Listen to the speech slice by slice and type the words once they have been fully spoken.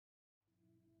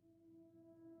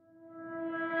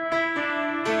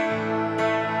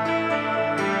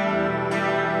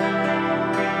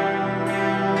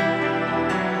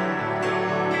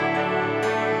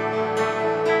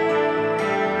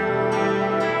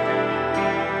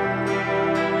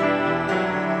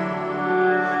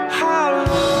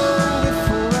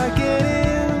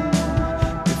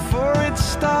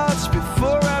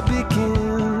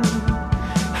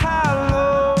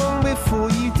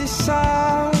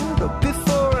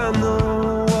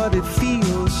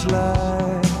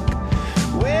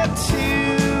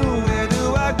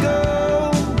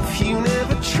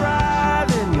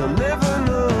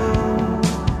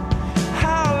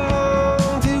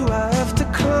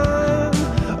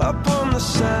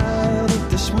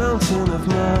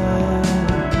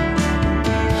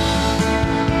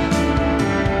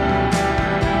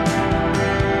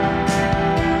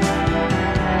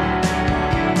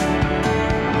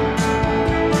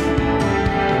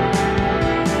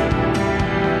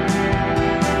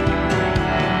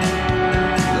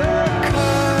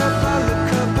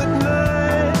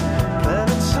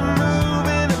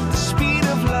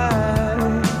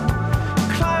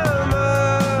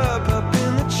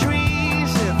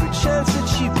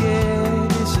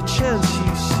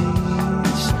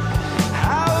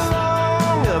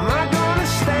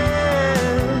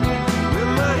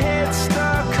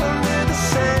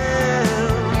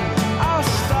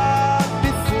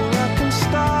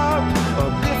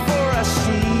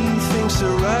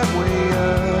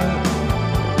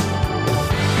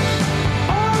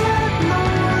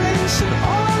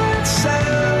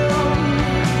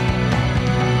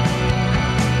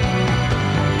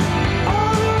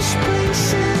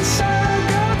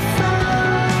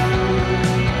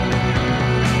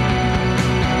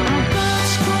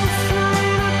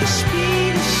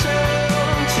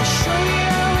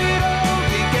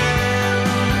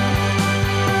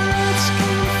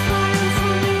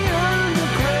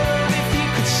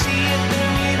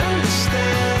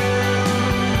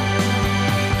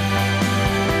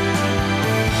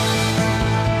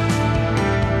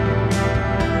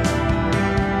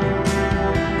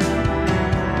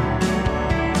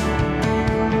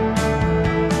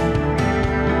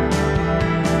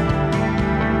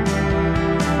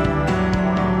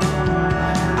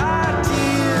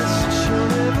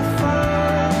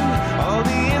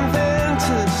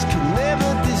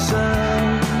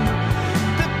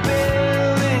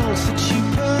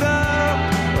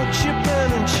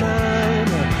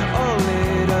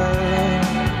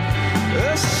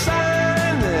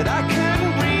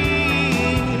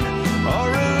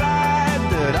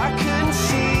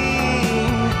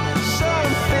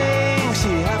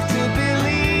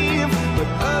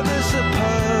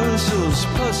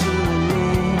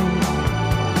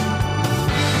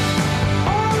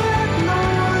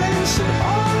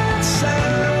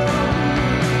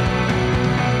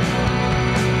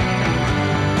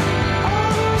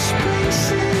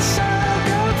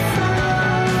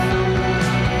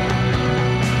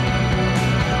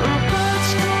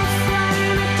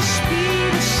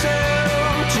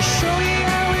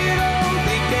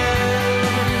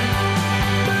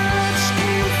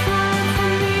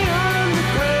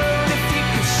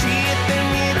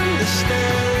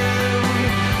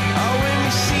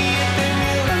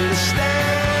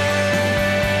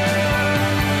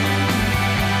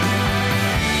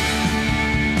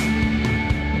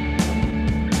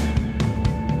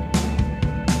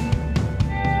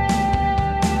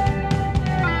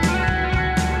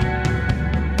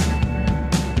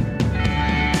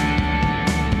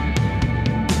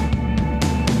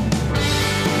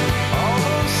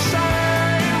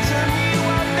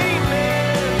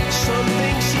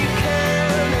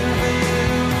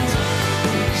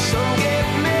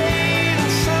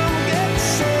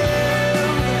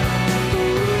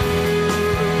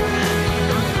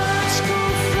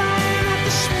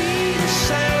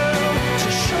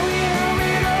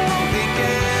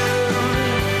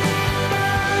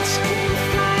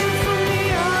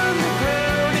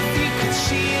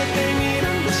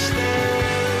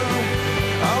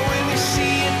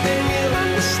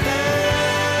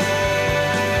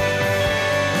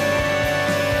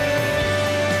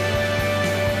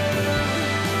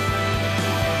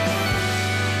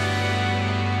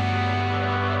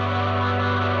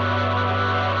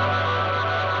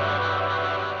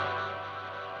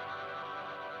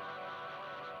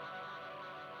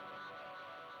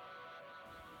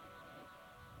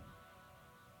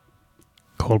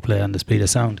Coldplay on the Speed of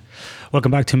Sound.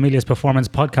 Welcome back to Amelia's Performance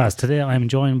Podcast. Today I'm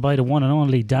joined by the one and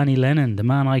only Danny Lennon, the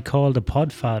man I call the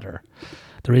Podfather.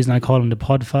 The reason I call him the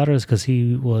Podfather is because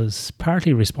he was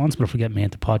partly responsible for getting me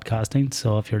into podcasting.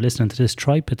 So if you're listening to this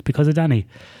tripe, it's because of Danny.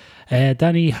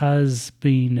 Danny has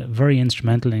been very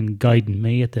instrumental in guiding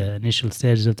me at the initial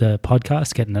stages of the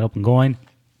podcast, getting it up and going,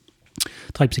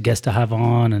 types of guests to have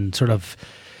on, and sort of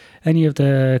any of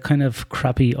the kind of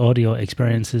crappy audio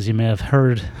experiences you may have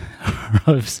heard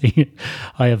or I've seen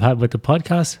I have had with the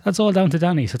podcast. That's all down to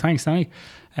Danny. So thanks, Danny.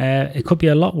 It could be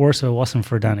a lot worse if it wasn't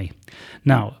for Danny.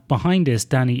 Now, behind this,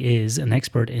 Danny is an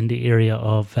expert in the area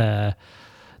of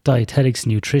dietetics,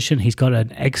 nutrition. He's got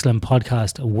an excellent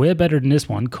podcast, way better than this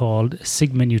one, called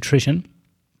Sigma Nutrition.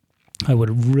 I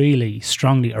would really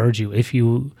strongly urge you, if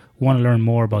you want to learn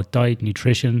more about diet,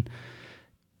 nutrition,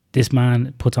 this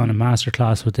man puts on a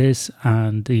masterclass with this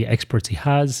and the experts he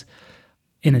has.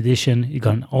 In addition, you've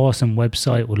got an awesome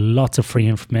website with lots of free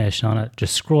information on it.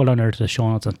 Just scroll down there to the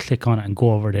show notes and click on it and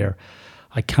go over there.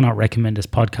 I cannot recommend this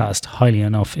podcast highly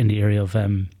enough in the area of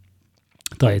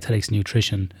dietetics,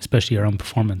 nutrition, especially around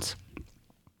performance.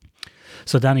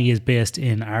 So Danny is based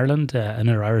in Ireland,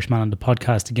 another Irishman on the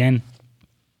podcast again,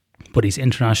 but he's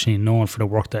internationally known for the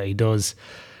work that he does.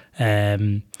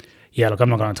 Yeah, look, I'm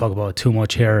not going to talk about it too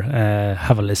much here.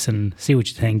 Have a listen, see what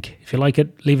you think. If you like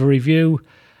it, leave a review.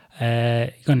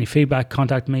 You got any feedback,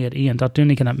 contact me at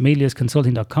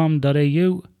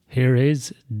ian.dunican@meliusconsulting.com.au. Here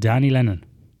is Danny Lennon.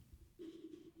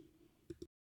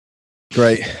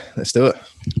 Great, let's do it.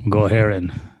 Go here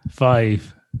in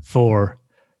 5, 4,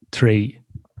 3,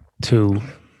 2,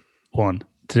 1.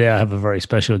 Today I have a very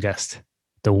special guest,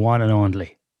 the one and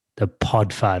only, the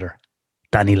Podfather,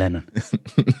 Danny Lennon.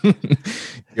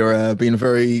 You're being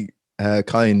very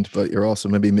kind, but you're also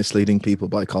maybe misleading people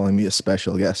by calling me a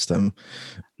special guest. I'm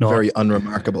very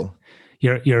unremarkable.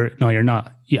 You're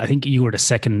not. I think you were the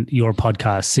second, your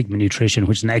podcast, Sigma Nutrition,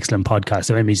 which is an excellent podcast.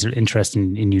 So anybody's interested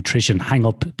in nutrition, hang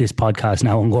up this podcast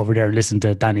now and go over there and listen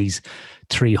to Danny's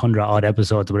 300 odd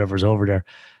episodes or whatever's over there.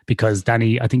 Because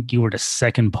Danny, I think you were the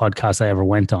second podcast I ever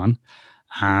went on.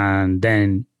 And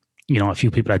then, you know, a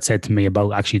few people had said to me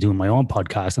about actually doing my own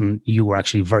podcast, and you were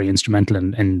actually very instrumental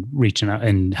in reaching out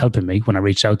and helping me when I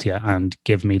reached out to you, and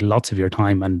give me lots of your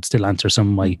time and still answer some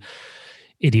of my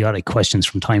idiotic questions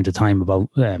from time to time about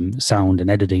sound and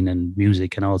editing and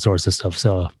music and all sorts of stuff.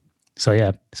 So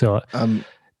yeah. So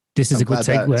this is a good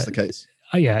segue. That's the case.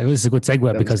 Oh yeah, it was a good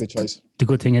segue because the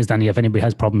good thing is, Danny, if anybody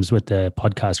has problems with the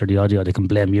podcast or the audio, they can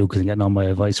blame you because I'm getting all my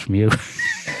advice from you.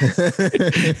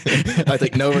 I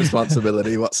take no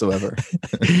responsibility whatsoever.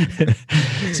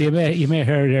 So you may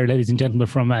hear there, ladies and gentlemen,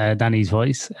 from Danny's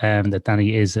voice, that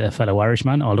Danny is a fellow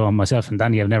Irishman, although myself and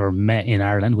Danny have never met in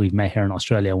Ireland. We've met here in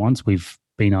Australia once. We've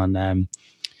been on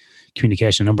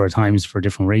communication a number of times for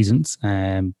different reasons,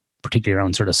 particularly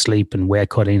around sort of sleep and weight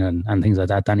cutting and things like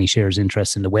that. Danny shares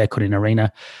interest in the weight cutting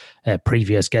arena.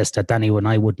 Previous guest that Danny and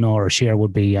I would know or share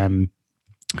would be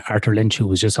Arthur Lynch, who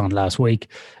was just on last week,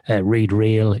 Reed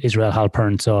Reel, Israel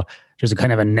Halpern. So there's a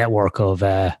kind of a network of,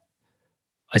 I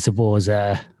suppose,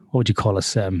 what would you call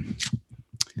us? In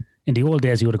the old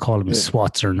days, you would have called them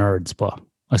SWATs or nerds, but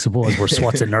I suppose we're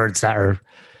SWATs and nerds that are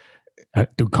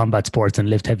do combat sports and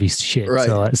lift heavy shit.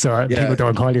 Right. So people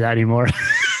don't call you that anymore.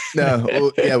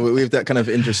 No, we have that kind of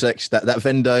intersection, that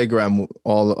Venn diagram.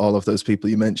 All of those people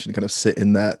you mentioned kind of sit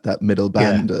in that middle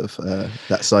band of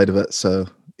that side of it. So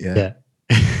yeah.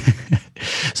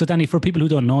 So Danny, for people who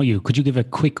don't know you, could you give a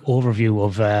quick overview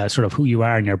of sort of who you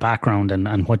are and your background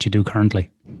and what you do currently?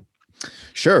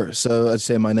 Sure. So I'd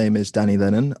say my name is Danny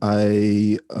Lennon.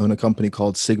 I own a company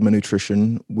called Sigma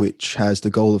Nutrition, which has the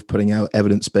goal of putting out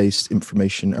evidence-based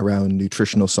information around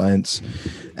nutritional science.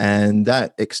 And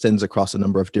that extends across a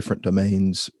number of different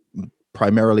domains.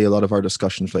 Primarily, a lot of our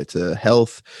discussions relate to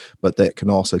health, but that can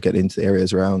also get into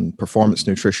areas around performance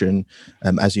nutrition.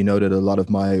 As you noted, a lot of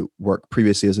my work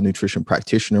previously as a nutrition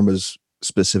practitioner was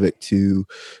specific to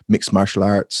mixed martial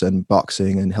arts and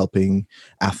boxing and helping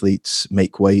athletes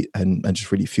make weight and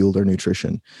just really fuel their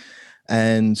nutrition.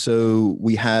 And so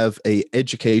we have a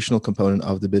educational component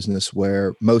of the business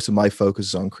where most of my focus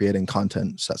is on creating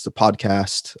content. So that's the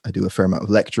podcast. I do a fair amount of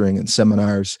lecturing and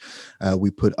seminars. We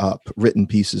put up written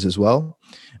pieces as well.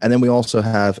 And then we also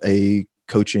have a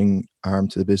coaching arm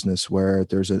to the business where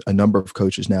there's a number of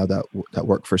coaches now that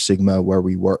work for Sigma, where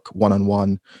we work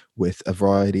one-on-one with a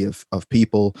variety of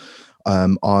people.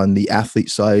 On the athlete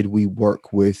side, we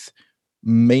work with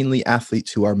mainly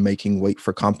athletes who are making weight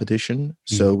for competition.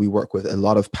 So we work with a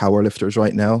lot of powerlifters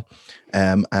right now.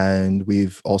 And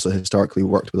we've also historically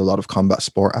worked with a lot of combat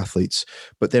sport athletes.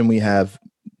 But then we have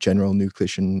general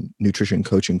nutrition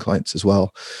coaching clients as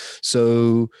well.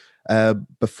 So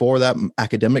before that,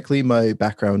 academically, my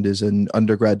background is an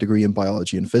undergrad degree in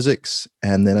biology and physics,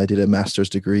 and then I did a master's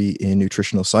degree in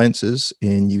nutritional sciences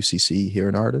in UCC here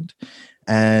in Ireland.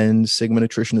 And Sigma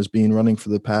Nutrition has been running for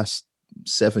the past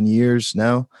 7 years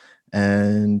now,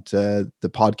 and the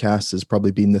podcast has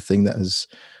probably been the thing that has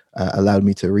allowed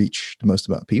me to reach the most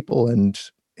amount of people, and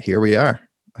here we are,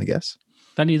 I guess.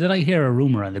 Danny, did I hear a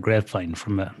rumor on the grapevine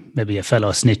from maybe a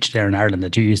fellow snitch there in Ireland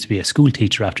that you used to be a school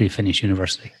teacher after you finished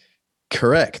university?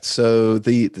 Correct. So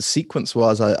the sequence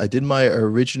was I did my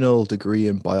original degree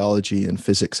in biology and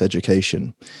physics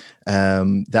education.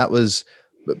 That was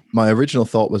my original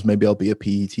thought was maybe I'll be a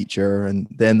PE teacher, and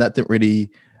then that didn't really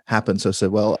happen. So I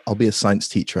said, well, I'll be a science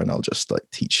teacher and I'll just like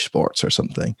teach sports or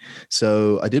something.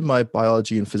 So I did my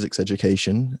biology and physics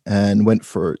education and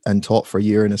taught for a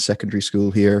year in a secondary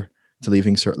school here to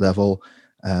leaving cert level,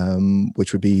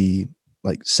 which would be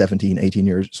like 17, 18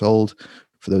 years old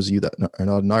for those of you that are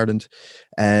not in Ireland.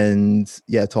 And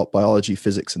yeah, taught biology,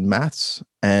 physics, and maths.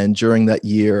 And during that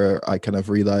year, I kind of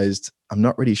realized I'm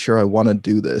not really sure I want to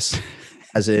do this.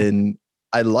 As in,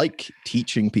 I like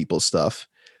teaching people stuff,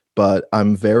 but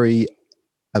I'm very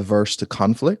averse to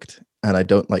conflict, and I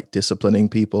don't like disciplining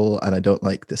people, and I don't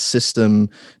like the system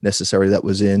necessarily that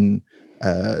was in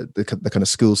the kind of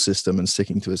school system and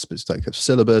sticking to a specific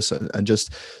syllabus and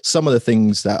just some of the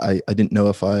things that I didn't know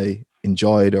if I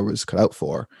enjoyed or was cut out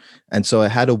for. And so I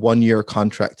had a 1-year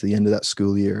contract to the end of that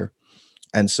school year.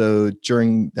 And so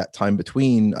during that time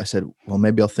between, I said, well,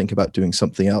 maybe I'll think about doing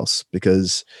something else,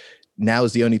 because now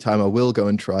is the only time I will go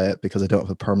and try it, because I don't have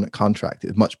a permanent contract.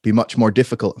 It'd be much more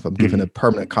difficult if I'm given a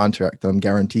permanent contract that I'm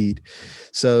guaranteed.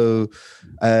 So,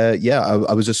 I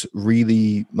was just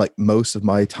really like most of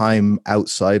my time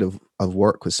outside of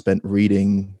work was spent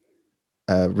reading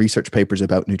research papers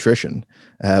about nutrition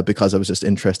because I was just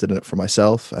interested in it for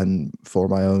myself and for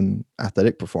my own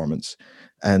athletic performance.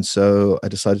 And so I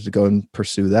decided to go and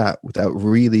pursue that without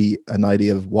really an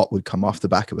idea of what would come off the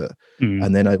back of it.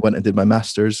 And then I went and did my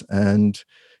master's, and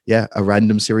yeah, a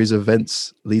random series of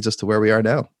events leads us to where we are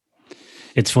now.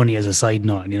 It's funny as a side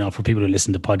note, for people who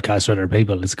listen to podcasts or other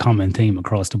people, it's a common theme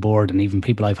across the board. And even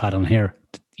people I've had on here,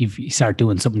 if you start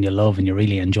doing something you love and you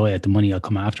really enjoy it, the money will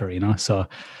come after, So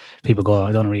people go,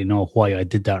 I don't really know why I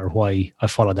did that or why I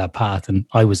followed that path. And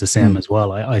I was the same as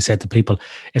well. I said to people,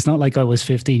 it's not like I was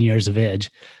 15 years of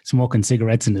age smoking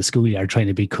cigarettes in the schoolyard trying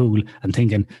to be cool and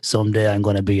thinking someday I'm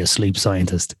going to be a sleep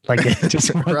scientist. Like it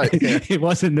just it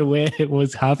wasn't the way it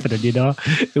was happening,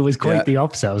 It was quite the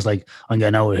opposite. I was like, I'm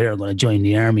going over here, I'm going to join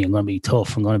the army, I'm going to be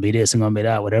tough, I'm going to be this, I'm going to be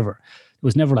that, whatever. It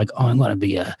was never like, oh, I'm going to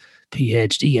be a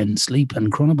PhD in sleep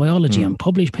and chronobiology and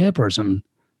publish papers. And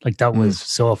like that was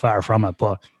so far from it.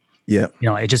 But yeah,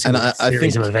 it just is a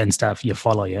series of events that you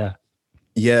follow. Yeah.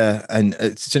 Yeah. And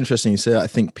it's interesting you say that. I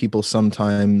think people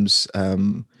sometimes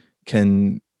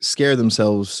can scare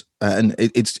themselves, and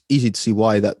it's easy to see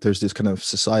why, that there's this kind of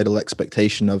societal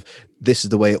expectation of this is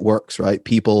the way it works, right?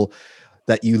 People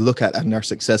that you look at and are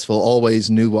successful always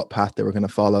knew what path they were going to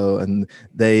follow, and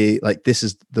they like, this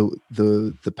is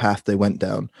the path they went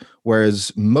down.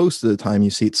 Whereas most of the time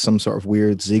you see it's some sort of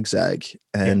weird zigzag.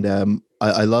 And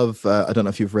I love, I don't know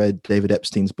if you've read David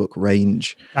Epstein's book,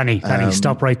 Range. Danny,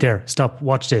 stop right there. Stop.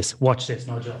 Watch this.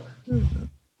 No joke.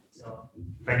 So,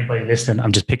 for anybody listening,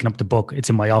 I'm just picking up the book. It's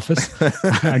in my office.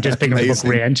 I'm just picking up the book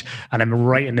Range, and I'm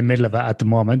right in the middle of it at the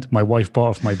moment. My wife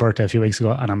bought it for my birthday a few weeks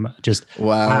ago, and I'm just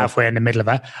halfway in the middle of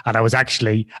it. And I was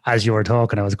actually, as you were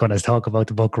talking, I was going to talk about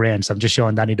the book Range. So I'm just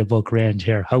showing Danny the book Range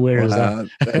here. How weird is that?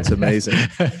 It's amazing.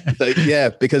 Yeah,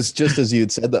 because just as you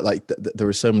had said that, like there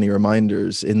were so many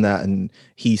reminders in that, and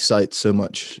he cites so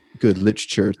much good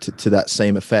literature to that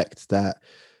same effect, that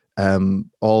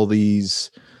all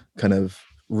these kind of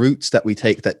routes that we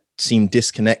take that seem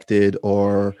disconnected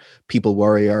or people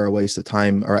worry are a waste of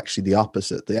time are actually the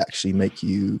opposite. They actually make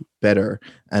you better.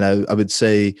 And I would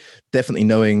say, definitely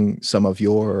knowing some of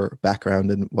your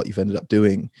background and what you've ended up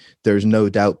doing, there's no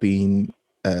doubt being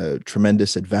a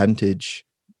tremendous advantage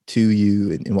to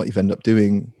you in what you've ended up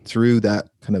doing through that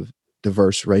kind of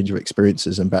diverse range of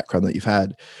experiences and background that you've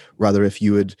had. Rather, if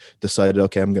you had decided,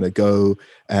 okay, I'm going to go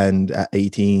and at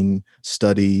 18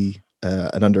 study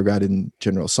an undergrad in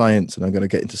general science, and I'm going to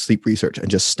get into sleep research and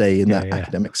just stay in that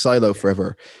academic silo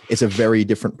forever, it's a very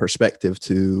different perspective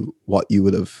to what you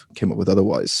would have came up with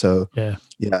otherwise. So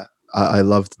I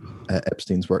loved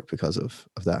Epstein's work because of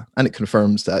that, and it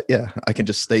confirms that I can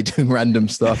just stay doing random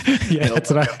stuff. That's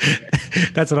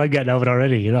what I'm getting out of it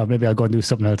already. Maybe I'll go and do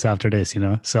something else after this.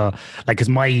 So like, because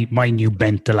my new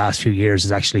bent the last few years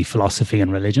is actually philosophy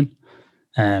and religion.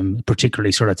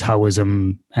 particularly sort of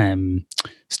Taoism,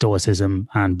 Stoicism,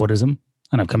 and Buddhism.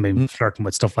 And I've kind of been flirting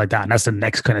with stuff like that. And that's the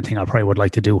next kind of thing I probably would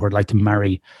like to do, where I'd like to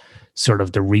marry sort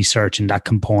of the research and that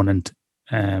component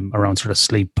around sort of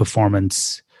sleep,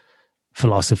 performance,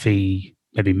 philosophy,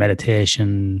 maybe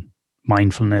meditation,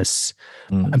 mindfulness.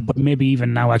 But maybe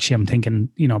even now, actually, I'm thinking,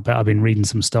 I've been reading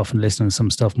some stuff and listening to some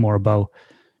stuff more about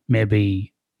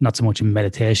maybe not so much in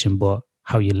meditation, but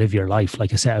how you live your life,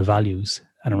 like a set of values,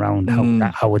 and around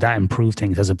how would that improve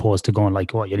things, as opposed to going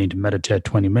like, you need to meditate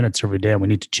 20 minutes every day. We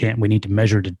need to change. We need to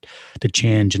measure the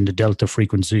change in the delta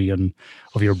frequency and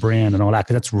of your brain and all that,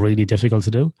 because that's really difficult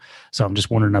to do. So I'm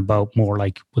just wondering about more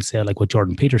like, we'll say, like what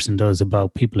Jordan Peterson does,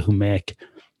 about people who make,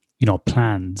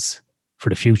 plans for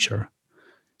the future.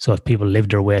 So if people live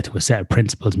their way to a set of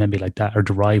principles, maybe like that, or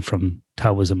derived from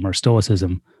Taoism or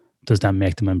Stoicism, does that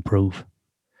make them improve?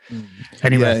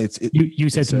 Anyway, you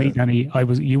said to me, Danny,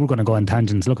 you were going to go on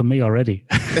tangents. Look at me already.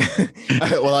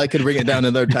 Well, I could bring it down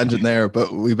another tangent there,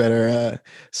 but we better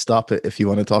stop it if you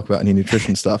want to talk about any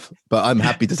nutrition stuff. But I'm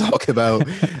happy to talk about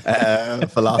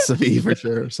philosophy for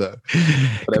sure. So,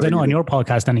 because I know on your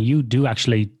podcast, Danny, you do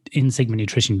actually, in Sigma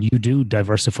Nutrition, you do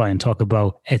diversify and talk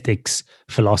about ethics,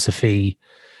 philosophy.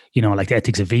 Like the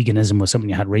ethics of veganism was something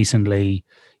you had recently.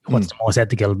 What's the most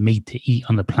ethical meat to eat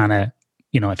on the planet?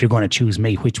 If you're going to choose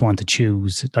meat, which one to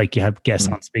choose? Like, you have guests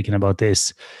on speaking about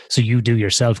this. So you do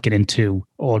yourself get into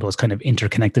all those kind of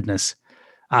interconnectedness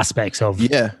aspects of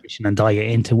nutrition and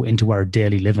diet into our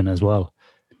daily living as well.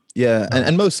 Yeah,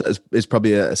 and most is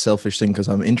probably a selfish thing, because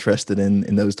I'm interested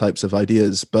in those types of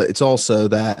ideas. But it's also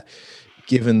that,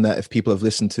 given that if people have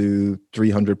listened to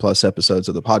 300 plus episodes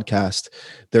of the podcast,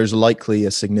 there's likely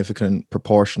a significant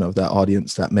proportion of that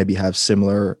audience that maybe have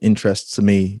similar interests to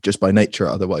me just by nature.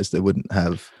 Otherwise, they wouldn't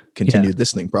have continued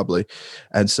listening probably.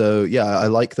 And so, I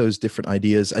like those different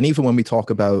ideas. And even when we talk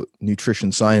about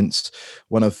nutrition science,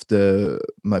 one of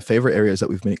my favorite areas that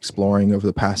we've been exploring over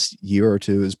the past year or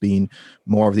two has been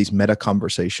more of these meta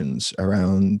conversations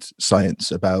around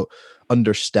science, about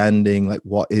understanding like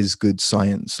what is good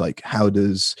science, like how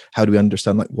do we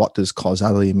understand, like what does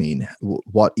causality mean,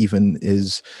 what even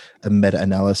is a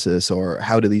meta-analysis, or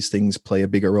how do these things play a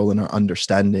bigger role in our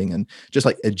understanding, and just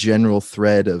like a general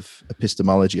thread of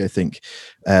epistemology, I think,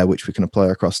 which we can apply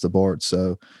across the board.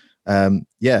 So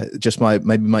just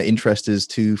maybe my interest is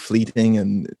too fleeting,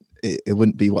 and it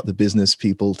wouldn't be what the business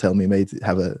people tell me may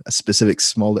have a specific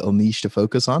small little niche to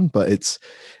focus on, but it's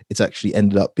actually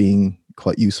ended up being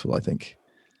quite useful, I think.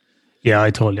 Yeah,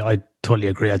 I totally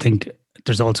agree. I think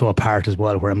there's also a part as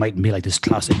well where it mightn't be like this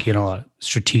classic,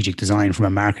 strategic design from a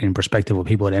marketing perspective with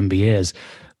people with MBAs,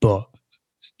 but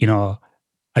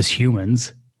as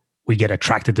humans, we get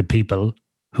attracted to people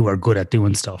who are good at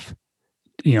doing stuff.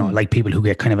 Like people who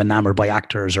get kind of enamored by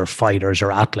actors or fighters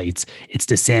or athletes. It's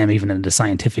the same even in the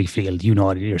scientific field. You know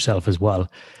it yourself as well.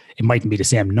 It mightn't be the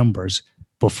same numbers,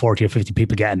 but 40 or 50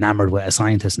 people get enamored with a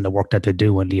scientist and the work that they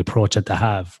do and the approach that they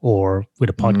have, or with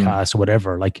a podcast or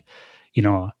whatever. Like,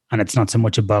 and it's not so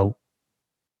much about,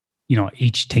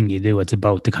 each thing you do. It's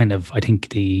about the kind of, I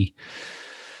think a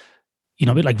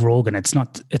bit like Rogan. It's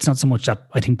not so much that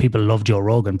I think people love Joe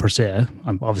Rogan per se.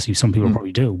 Obviously some people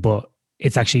probably do, but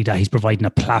it's actually that he's providing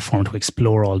a platform to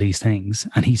explore all these things,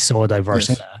 and he's so diverse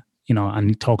in it,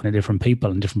 and talking to different people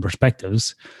and different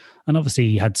perspectives. And obviously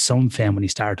he had some fame when he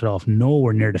started off,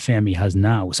 nowhere near the fame he has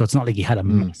now. So it's not like he had a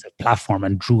massive platform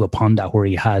and drew upon that, where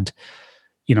he had,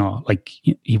 like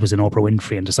he was an Oprah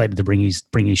Winfrey and decided to bring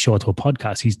his show to a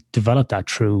podcast. He's developed that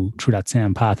through that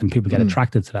same path, and people get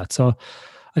attracted to that. So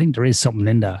I think there is something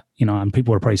in that, and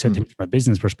people were probably saying from a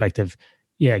business perspective,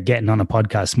 getting on a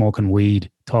podcast, smoking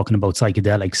weed, talking about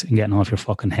psychedelics and getting off your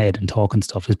fucking head and talking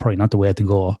stuff is probably not the way to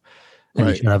go. And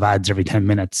you should have ads every 10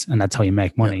 minutes and that's how you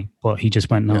make money. But he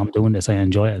just went, no, I'm doing this. I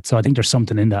enjoy it. So I think there's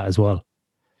something in that as well.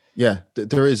 Yeah,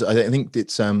 there is. I think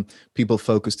it's people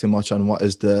focus too much on what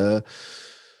is the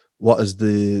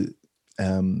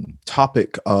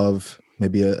topic of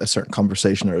maybe a certain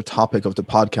conversation or a topic of the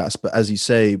podcast. But as you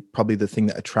say, probably the thing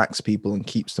that attracts people and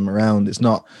keeps them around is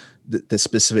not the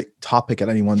specific topic at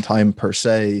any one time per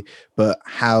se, but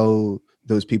how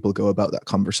those people go about that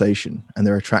conversation. And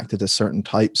they're attracted to certain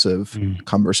types of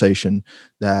conversation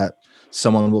that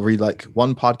someone will read like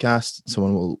one podcast,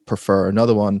 someone will prefer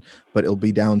another one, but it'll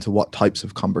be down to what types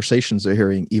of conversations they're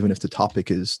hearing, even if the topic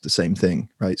is the same thing.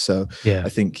 Right. So I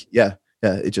think,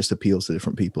 it just appeals to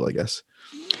different people, I guess.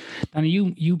 Danny,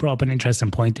 you brought up an interesting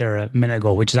point there a minute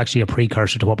ago, which is actually a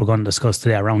precursor to what we're going to discuss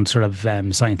today around sort of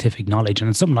scientific knowledge. And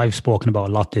it's something I've spoken about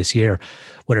a lot this year,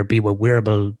 whether it be with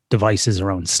wearable devices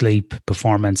around sleep,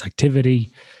 performance,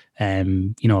 activity,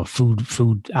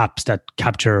 food apps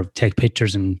that take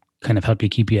pictures and kind of help you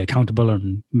keep you accountable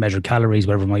and measure calories,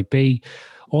 whatever it might be,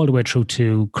 all the way through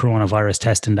to coronavirus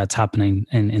testing that's happening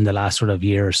in the last sort of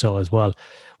year or so as well,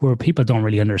 where people don't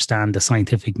really understand the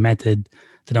scientific method.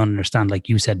 They don't understand, like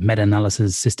you said,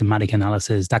 meta-analysis, systematic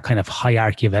analysis, that kind of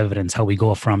hierarchy of evidence, how we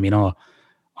go from,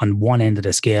 on one end of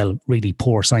the scale, really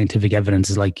poor scientific evidence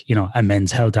is like, a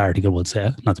Men's Health article would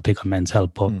say, not to pick on Men's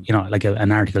Health, but, like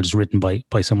an article just written by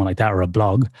someone like that, or a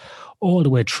blog, all the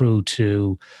way through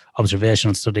to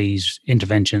observational studies,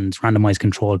 interventions, randomized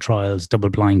controlled trials,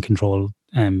 double-blind placebos,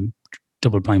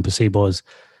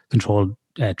 controlled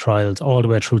trials, all the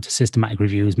way through to systematic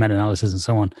reviews, meta-analysis, and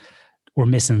so on. We're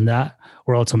missing that.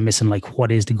 We're also missing, like,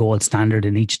 what is the gold standard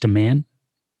in each domain?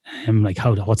 Like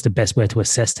what's the best way to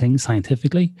assess things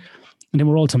scientifically? And then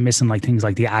we're also missing, like, things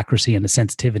like the accuracy and the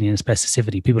sensitivity and the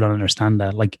specificity. People don't understand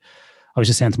that. Like, I was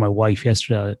just saying to my wife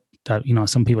yesterday that,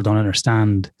 some people don't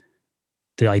understand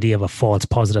the idea of a false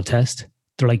positive test.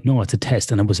 They're like, no, it's a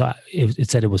test, and it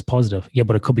said it was positive. Yeah,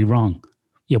 but it could be wrong.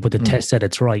 Yeah, but the test said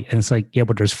it's right. And it's like, yeah,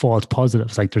 but there's false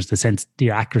positives. Like, there's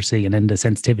the accuracy and then the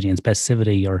sensitivity and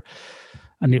specificity,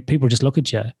 and people just look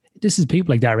at you. This is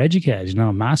people like that are educated,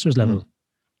 master's level.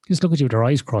 Just look at you with their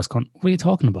eyes crossed, going, what are you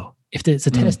talking about? If it's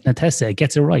a test and a test it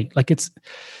gets it right. Like, it's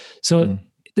so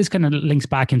this kind of links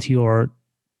back into your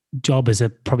job as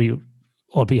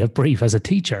albeit brief, as a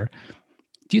teacher.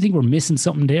 Do you think we're missing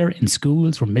something there in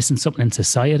schools? We're missing something in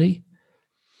society?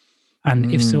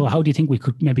 And if so, how do you think we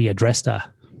could maybe address that?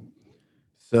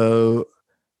 So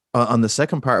on the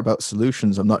second part about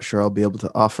solutions, I'm not sure I'll be able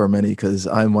to offer many, because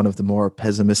I'm one of the more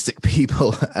pessimistic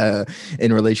people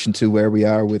in relation to where we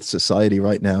are with society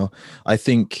right now. I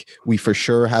think we for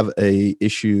sure have a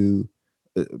issue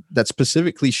that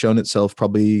specifically shown itself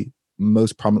probably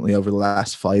most prominently over the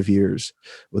last 5 years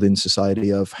within society,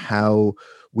 of how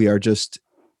we are just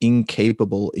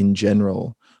incapable in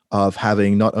general of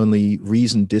having not only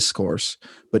reasoned discourse,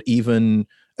 but even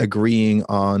agreeing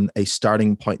on a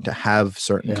starting point to have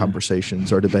certain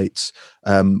conversations or debates,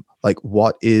 like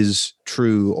what is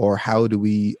true, or how do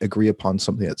we agree upon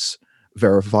something that's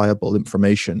verifiable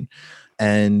information.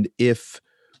 And if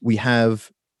we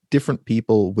have different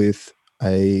people with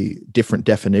a different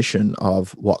definition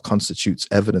of what constitutes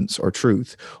evidence or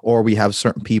truth, or we have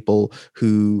certain people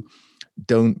who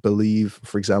don't believe,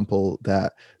 for example,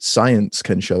 that science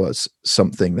can show us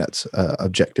something that's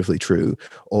objectively true,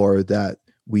 or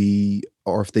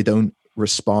if they don't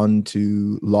respond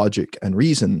to logic and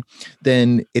reason,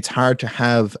 then it's hard to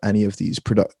have any of this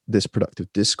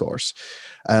productive discourse.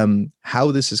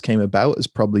 How this has came about has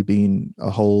probably been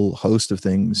a whole host of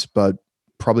things, but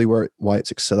probably why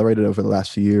it's accelerated over the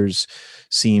last few years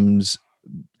seems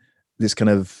this kind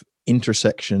of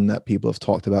intersection that people have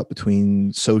talked about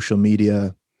between social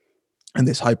media and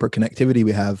this hyper connectivity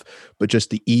we have, but just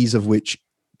the ease of which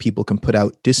people can put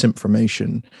out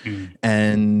disinformation.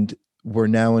 And we're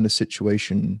now in a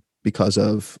situation because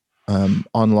of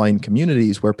online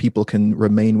communities where people can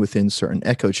remain within certain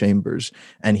echo chambers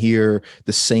and hear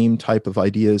the same type of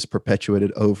ideas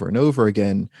perpetuated over and over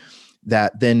again,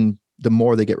 that then the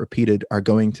more they get repeated are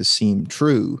going to seem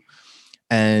true.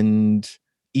 And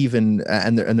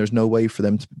there's no way for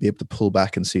them to be able to pull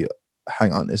back and see,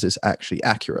 hang on, is this actually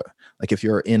accurate? Like, if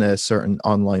you're in a certain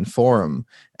online forum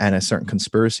and a certain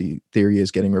conspiracy theory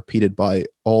is getting repeated by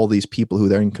all these people who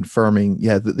then confirming,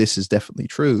 that this is definitely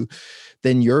true,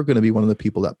 then you're going to be one of the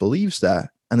people that believes that.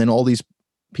 And then all these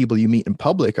people you meet in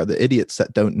public are the idiots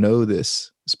that don't know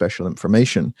this special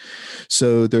information.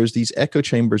 So there's these echo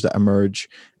chambers that emerge,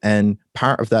 and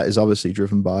part of that is obviously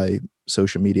driven by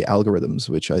social media algorithms,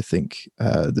 which I think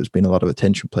there's been a lot of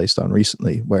attention placed on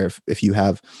recently, where if you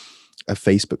have a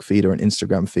Facebook feed or an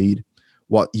Instagram feed,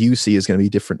 what you see is going to be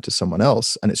different to someone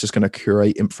else, and it's just going to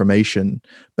curate information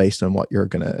based on what you're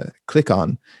going to click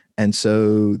on. And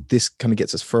so this kind of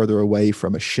gets us further away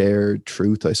from a shared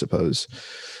truth, I suppose.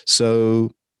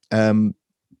 So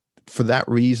for that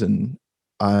reason,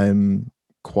 I'm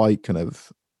quite kind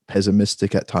of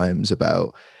pessimistic at times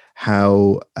about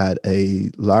how at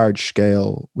a large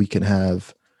scale we can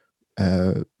have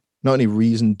not only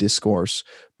reasoned discourse,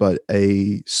 but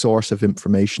a source of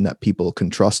information that people can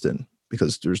trust in,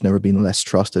 because there's never been less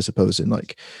trust, I suppose, in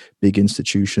like big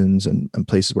institutions and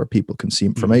places where people can see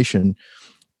information.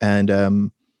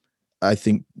 And I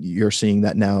think you're seeing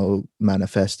that now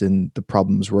manifest in the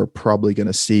problems we're probably going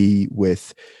to see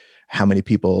with how many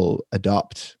people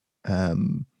adopt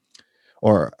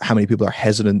or how many people are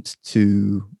hesitant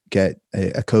to get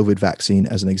a COVID vaccine,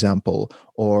 as an example,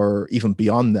 or even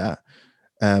beyond that,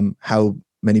 how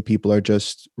many people are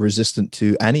just resistant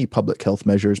to any public health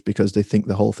measures because they think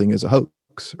the whole thing is a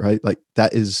hoax, right? Like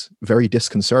that is very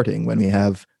disconcerting when we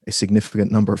have a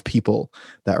significant number of people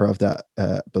that are of that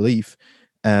belief.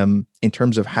 In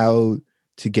terms of how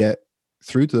to get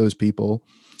through to those people,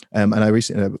 and I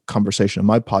recently had a conversation on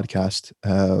my podcast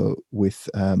with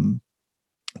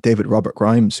David Robert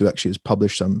Grimes, who actually has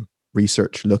published some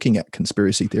research looking at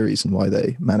conspiracy theories and why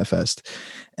they manifest.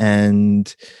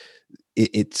 And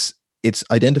it's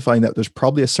identifying that there's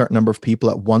probably a certain number of people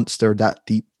that once they're that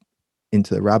deep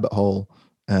into the rabbit hole,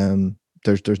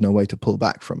 there's no way to pull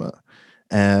back from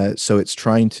it. So it's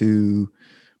trying to,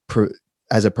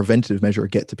 as a preventative measure,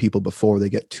 get to people before they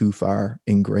get too far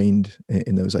ingrained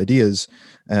in those ideas.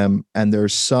 And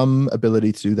there's some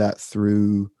ability to do that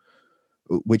through,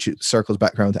 which it circles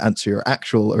back around to answer your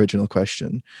actual original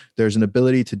question. There's an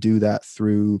ability to do that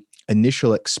through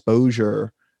initial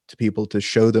exposure to people, to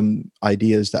show them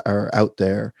ideas that are out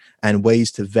there and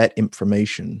ways to vet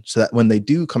information so that when they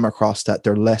do come across that,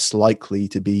 they're less likely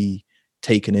to be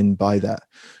taken in by that.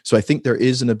 So I think there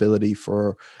is an ability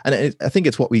for, and I think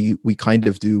it's what we kind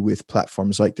of do with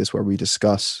platforms like this, where we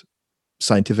discuss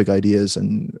scientific ideas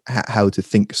and how to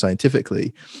think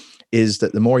scientifically, is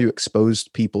that the more you expose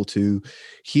people to,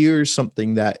 here's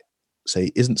something that,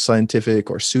 say, isn't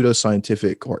scientific or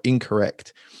pseudoscientific or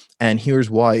incorrect, and here's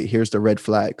why, here's the red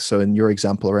flag. So in your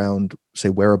example around, say,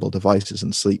 wearable devices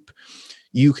and sleep,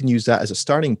 you can use that as a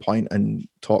starting point and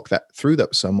talk that through that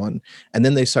with someone. And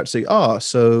then they start to say,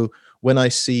 so when I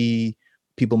see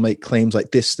people make claims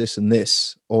like this, and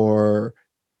this, or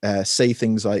say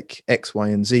things like X, Y,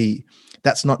 and Z,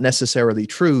 that's not necessarily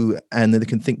true. And then they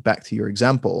can think back to your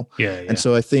example. Yeah. And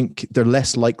so I think they're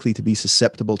less likely to be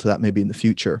susceptible to that maybe in the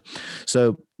future.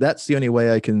 So that's the only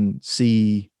way I can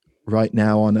see right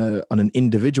now on an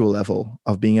individual level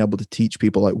of being able to teach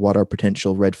people like what are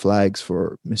potential red flags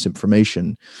for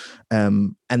misinformation,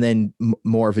 and then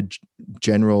more of a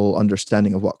general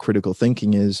understanding of what critical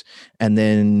thinking is, and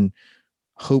then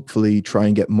hopefully try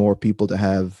and get more people to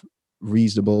have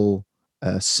reasonable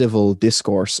civil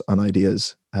discourse on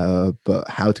ideas, but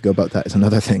how to go about that is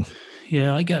another thing.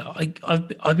 Yeah,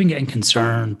 I've been getting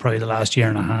concerned probably the last year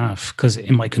and a half, because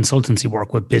in my consultancy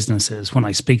work with businesses, when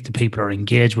I speak to people or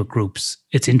engage with groups,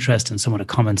 it's interesting some of the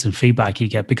comments and feedback you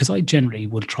get, because I generally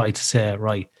will try to say,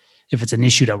 right, if it's an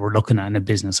issue that we're looking at in a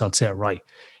business, I'll say, right,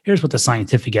 here's what the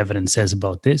scientific evidence says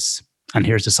about this. And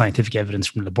here's the scientific evidence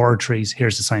from laboratories.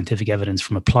 Here's the scientific evidence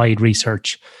from applied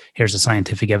research. Here's the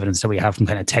scientific evidence that we have from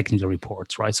kind of technical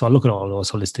reports, right? So I look at all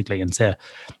those holistically and say,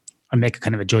 I make a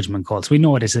kind of a judgment call. So we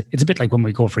know it's a bit like when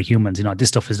we go for humans, this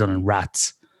stuff is done in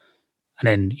rats. And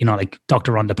then, like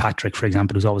Dr. Rhonda Patrick, for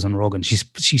example, who's always on Rogan,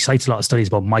 she cites a lot of studies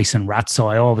about mice and rats. So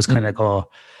I always kind of go,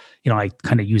 I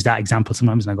kind of use that example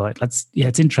sometimes and I go,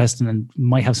 it's interesting and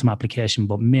might have some application,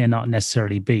 but may not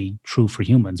necessarily be true for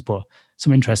humans, but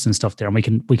some interesting stuff there. And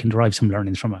we can derive some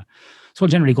learnings from it. So I'll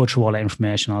generally go through all that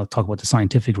information. I'll talk about the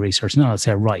scientific research, and then I'll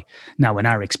say, right, now in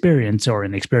our experience or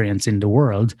an experience in the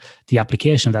world, the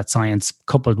application of that science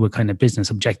coupled with kind of business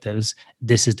objectives,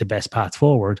 this is the best path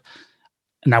forward.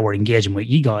 And now we're engaging with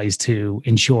you guys to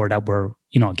ensure that we're,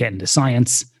 getting the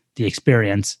science, the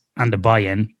experience, and the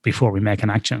buy-in before we make an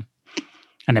action.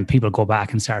 And then people go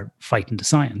back and start fighting the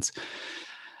science.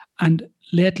 And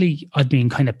lately, I've been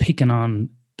kind of picking on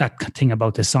that thing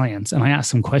about the science, and I asked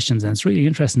some questions, and it's really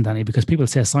interesting, Danny, because people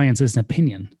say science is an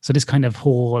opinion. So this kind of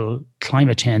whole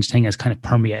climate change thing has kind of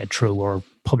permeated through, or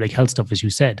public health stuff, as you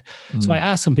said. So I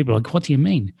asked some people, like, what do you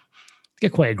mean? They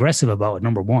get quite aggressive about it,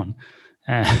 number one,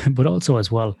 but also as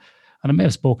well, and I may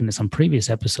have spoken this on previous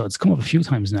episodes, come up a few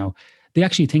times now, they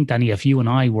actually think, Danny, if you and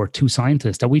I were two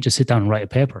scientists, that we just sit down and write a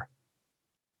paper.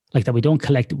 Like that we don't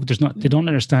collect, they don't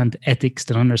understand ethics,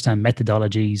 they don't understand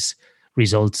methodologies,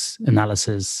 results,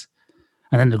 analysis.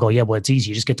 And then they'll go, yeah, well, it's easy.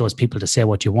 You just get those people to say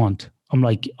what you want. I'm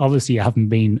like, obviously you haven't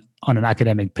been on an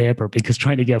academic paper, because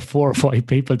trying to get 4 or 5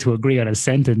 people to agree on a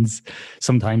sentence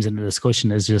sometimes in a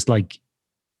discussion is just like,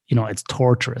 it's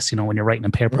torturous. When you're writing a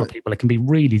paper with people, it can be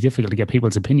really difficult to get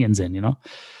people's opinions in,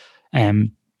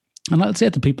 And I'll say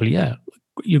to people, yeah,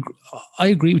 I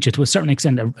agree with you to a certain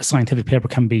extent. A scientific paper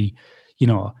can be,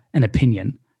 an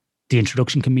opinion. The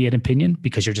introduction can be an opinion,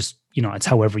 because you're just, it's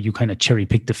however you kind of cherry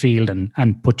pick the field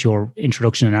and put your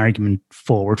introduction and argument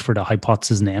forward for the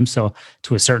hypothesis name. So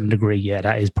to a certain degree, yeah,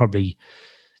 that is probably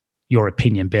your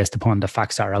opinion based upon the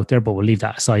facts that are out there, but we'll leave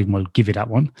that aside and we'll give you that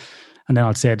one. And then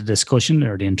I'll say the discussion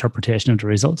or the interpretation of the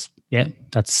results. Yeah,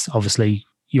 that's obviously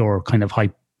your kind of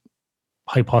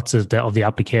hypothesis of the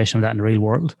application of that in the real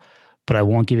world. But I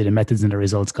won't give you the methods and the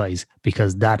results, guys,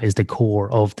 because that is the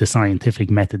core of the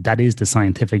scientific method. That is the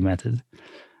scientific method.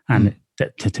 And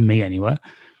to me anyway.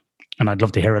 And I'd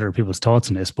love to hear other people's thoughts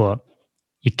on this, but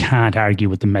you can't argue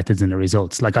with the methods and the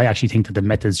results. Like, I actually think that the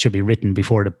methods should be written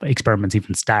before the experiments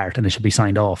even start, and it should be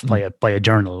signed off by a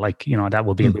journal. Like, that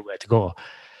would be a good way to go.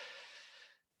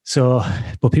 So,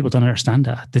 but people don't understand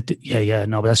that.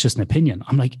 No, but that's just an opinion.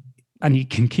 I'm like, and you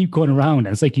can keep going around.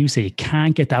 And it's like you say, you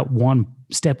can't get that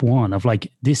step one of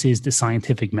like, this is the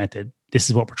scientific method. This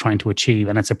is what we're trying to achieve.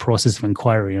 And it's a process of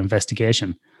inquiry and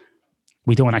investigation.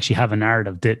 We don't actually have a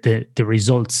narrative. The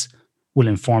results will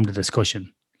inform the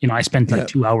discussion. I spent like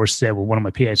 2 hours today with one of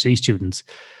my PhD students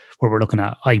where we're looking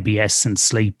at IBS and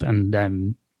sleep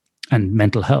and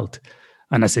mental health.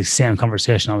 And that's the same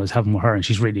conversation I was having with her, and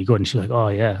she's really good. And she's like, oh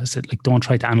yeah. I said, like, don't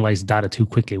try to analyze the data too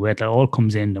quickly. Wait till it all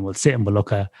comes in, and we'll sit and we'll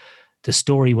look at the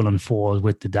story will unfold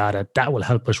with the data. That will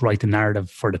help us write the narrative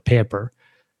for the paper,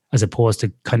 as opposed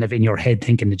to kind of in your head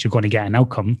thinking that you're going to get an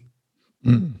outcome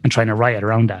and trying to write it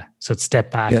around that. So it's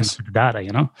step back and look at the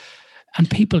data, And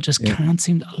people just can't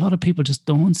seem, a lot of people just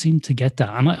don't seem to get that.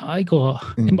 And I go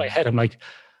in my head, I'm like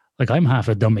I'm half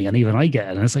a dummy, and even I get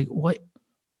it. And it's like, what?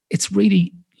 It's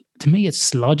really, to me,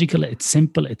 it's logical, it's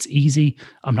simple, it's easy.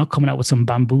 I'm not coming out with some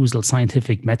bamboozled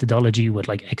scientific methodology with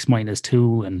like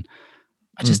X-2. And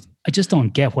I just don't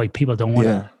get why people don't want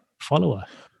to follow it.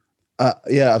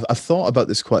 I've thought about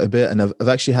this quite a bit, and I've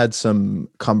actually had some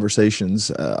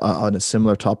conversations on a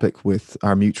similar topic with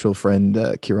our mutual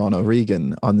friend Kieran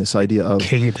O'Regan on this idea of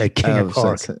the King of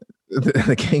Cork.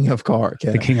 The King of Cork.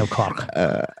 Yeah. The King of Cork.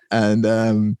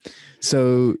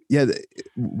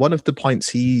 One of the points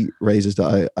he raises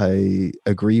that I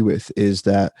agree with is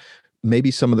that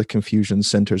maybe some of the confusion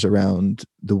centers around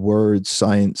the word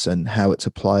science and how it's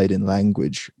applied in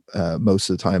language most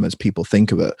of the time as people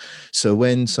think of it. So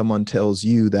when someone tells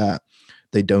you that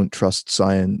they don't trust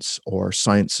science, or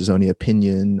science is only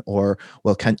opinion, or,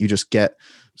 well, can't you just get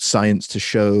science to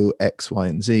show X, Y,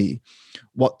 and Z?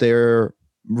 What they're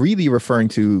really referring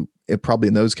to, probably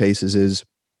in those cases, is,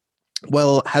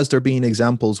 well, has there been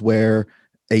examples where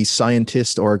a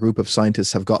scientist or a group of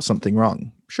scientists have got something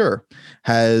wrong? Sure.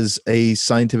 Has a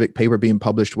scientific paper been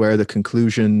published where the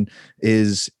conclusion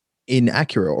is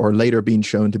inaccurate or later being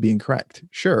shown to be incorrect?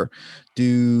 Sure.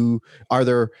 Are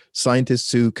there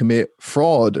scientists who commit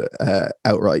fraud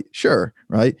outright? Sure.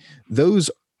 Right. Those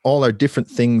all are different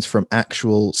things from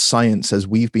actual science as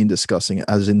we've been discussing,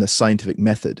 as in the scientific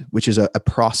method, which is a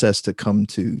process to come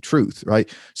to truth,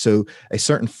 right? So a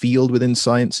certain field within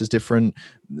science is different.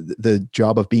 The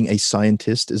job of being a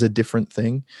scientist is a different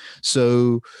thing.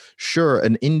 So sure,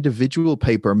 an individual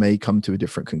paper may come to a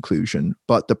different conclusion,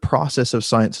 but the process of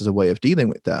science is a way of dealing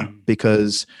with that.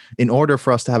 Because in order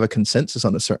for us to have a consensus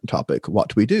on a certain topic,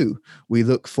 what do? We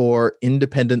look for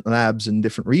independent labs and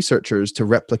different researchers to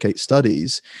replicate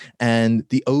studies. And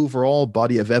the overall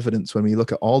body of evidence, when we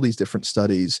look at all these different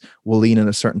studies, will lean in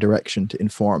a certain direction to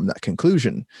inform that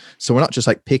conclusion. So we're not just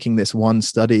like picking this one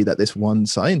study that this one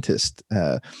scientist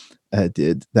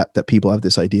did that people have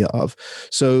this idea of.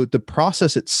 So the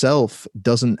process itself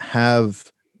doesn't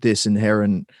have this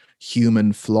inherent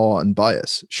human flaw and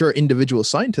bias. Sure, individual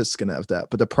scientists can have that,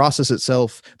 but the process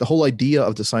itself, the whole idea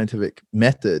of the scientific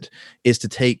method is to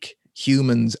take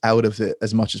humans out of it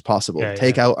as much as possible,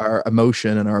 take out our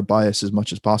emotion and our bias as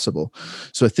much as possible.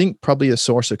 So I think probably a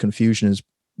source of confusion is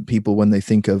people when they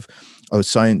think of, oh,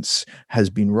 science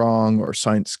has been wrong, or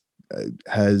science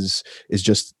is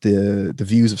just the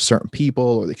views of certain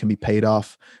people, or they can be paid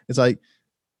off. It's like,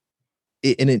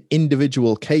 in an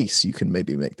individual case, you can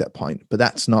maybe make that point, but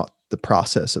that's not the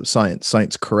process of science.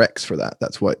 Science corrects for that.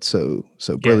 That's why it's so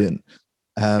brilliant.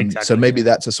 Exactly. So maybe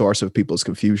that's a source of people's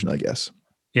confusion, I guess.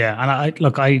 Yeah, and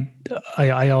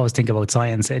I always think about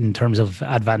science in terms of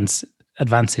advancing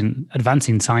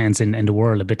science in the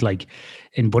world, a bit like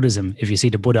in Buddhism. If you see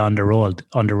the Buddha on the road,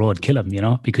 kill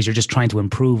him, because you're just trying to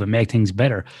improve and make things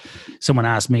better. Someone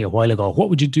asked me a while ago, what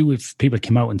would you do if people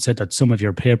came out and said that some of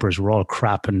your papers were all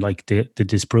crap and like they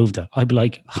disproved it? I'd be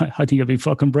like, I think it'd be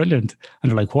fucking brilliant. And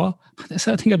they're like, what? I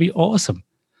said, I think it'd be awesome.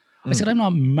 I said, I'm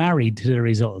not married to the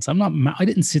results. I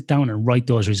didn't sit down and write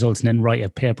those results and then write a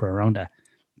paper around that.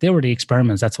 They were the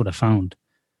experiments. That's what I found.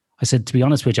 I said, to be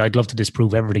honest with you, I'd love to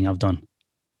disprove everything I've done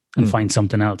and find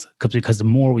something else. Because the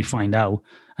more we find out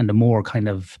and the more kind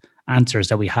of answers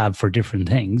that we have for different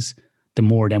things, the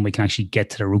more then we can actually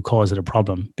get to the root cause of the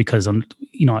problem. Because,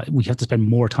 we have to spend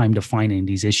more time defining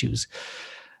these issues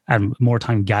and more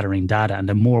time gathering data. And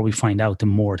the more we find out, the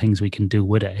more things we can do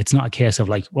with it. It's not a case of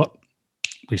like, well,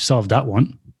 we've solved that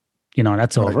one.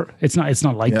 That's over. Right. It's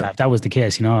not like that. If that was the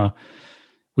case,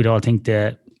 we'd all think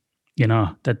that,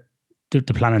 that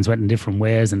the planets went in different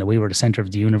ways and that we were the center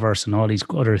of the universe and all these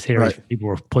other theories. Right. People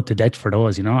were put to death for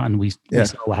those, and we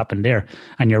saw what happened there.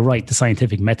 And you're right, the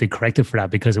scientific method corrected for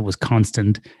that because it was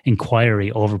constant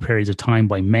inquiry over periods of time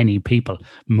by many people,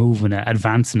 moving it,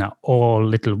 advancing it, all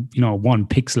little, one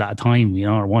pixel at a time,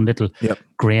 or one little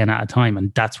grain at a time.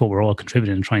 And that's what we're all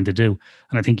contributing and trying to do.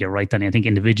 And I think you're right, Danny. I think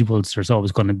individuals, there's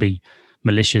always going to be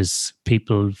malicious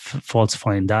people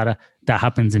falsifying data. That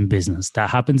happens in business, that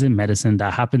happens in medicine,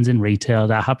 that happens in retail,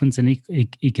 that happens in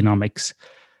economics,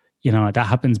 that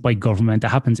happens by government, that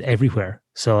happens everywhere.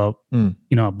 So,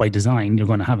 by design, you're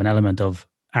going to have an element of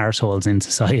arseholes in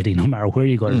society. No matter where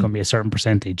you go, there's going to be a certain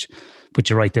percentage. But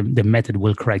you're right, the method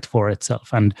will correct for itself.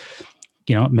 And,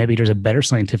 maybe there's a better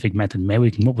scientific method. Maybe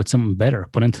we can come up with something better.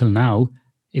 But until now,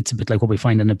 it's a bit like what we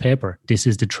find in the paper. This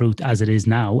is the truth as it is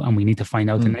now, and we need to find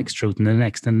out the next truth and the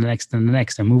next and the next and the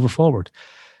next and move it forward.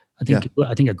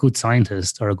 I think a good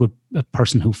scientist or a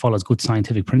person who follows good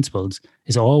scientific principles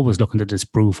is always looking to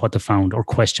disprove what they found or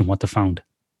question what they found.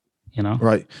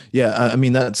 Right. Yeah. I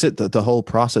mean, that's it. The whole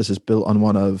process is built on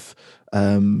one of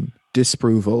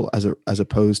disapproval as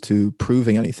opposed to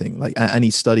proving anything. Like any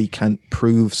study can't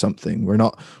prove something.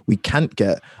 We can't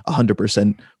get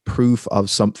 100% proof of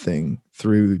something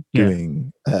through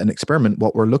doing an experiment.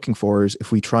 What we're looking for is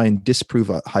if we try and disprove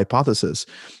a hypothesis,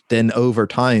 then over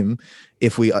time,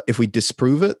 if we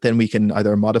disprove it, then we can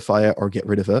either modify it or get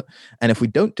rid of it. And if we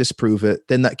don't disprove it,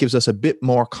 then that gives us a bit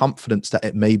more confidence that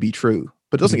it may be true.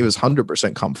 But it doesn't give us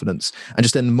 100% confidence. And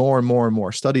just then more and more and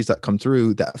more studies that come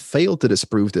through that fail to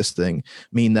disprove this thing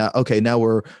mean that, okay, now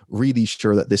we're really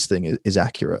sure that this thing is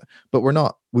accurate. But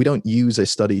we don't use a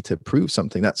study to prove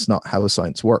something. That's not how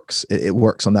science works. It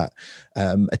works on that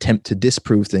attempt to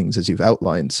disprove things as you've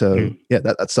outlined. So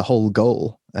that's the whole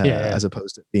goal as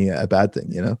opposed to being a bad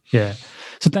thing, Yeah.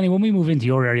 So Danny, when we move into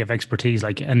your area of expertise,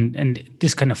 like, and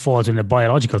this kind of falls in the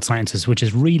biological sciences, which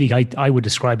is really, I would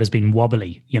describe as being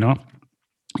wobbly,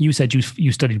 You said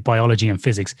you studied biology and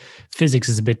physics. Physics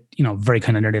is a bit, very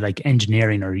kind of nearly like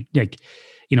engineering or like,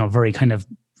 very kind of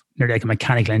nearly like a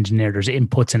mechanical engineer. There's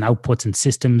inputs and outputs and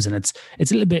systems, and it's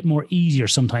a little bit more easier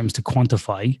sometimes to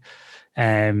quantify,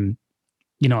 than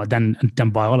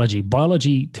biology.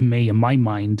 Biology, to me, in my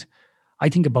mind, I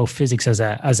think about physics as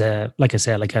a like I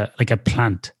say, like a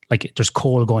plant. Like there's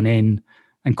coal going in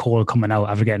and coal coming out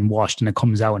after getting washed, and it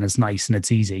comes out and it's nice and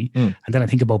it's easy. And then I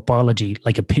think about biology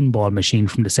like a pinball machine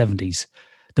from the 70s.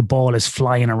 The ball is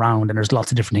flying around and there's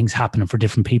lots of different things happening for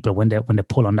different people when they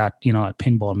pull on that, a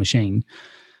pinball machine.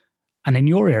 And in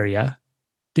your area,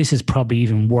 this is probably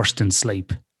even worse than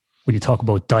sleep when you talk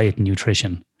about diet and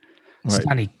nutrition. Right.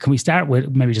 Stanley, can we start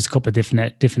with maybe just a couple of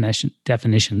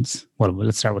definitions? Well,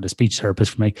 let's start with a speech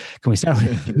therapist for me. Can we start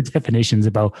with a few definitions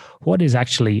about what is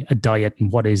actually a diet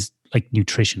and what is like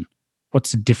nutrition?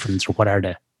 What's the difference, or what are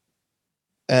they?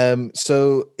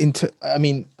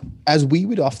 As we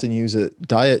would often use it,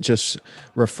 diet just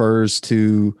refers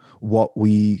to what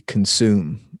we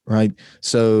consume, right?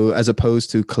 So as opposed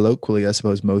to colloquially, I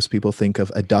suppose most people think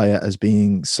of a diet as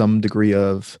being some degree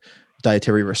of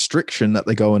dietary restriction that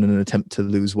they go in an attempt to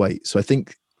lose weight. So I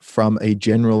think from a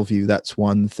general view, that's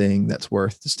one thing that's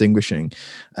worth distinguishing,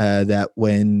 that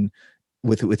within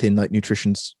like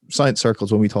nutrition science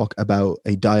circles, when we talk about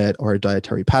a diet or a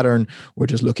dietary pattern, we're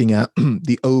just looking at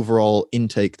the overall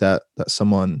intake that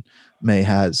someone may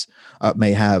have,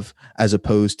 as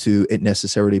opposed to it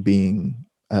necessarily being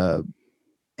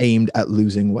aimed at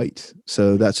losing weight.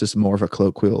 So that's just more of a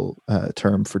colloquial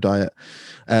term for diet.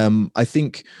 I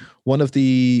think one of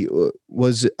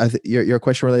your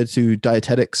question related to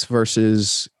dietetics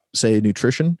versus, say,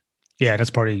 nutrition. Yeah, that's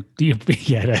probably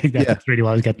that's really what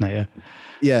I was getting at.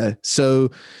 Yeah.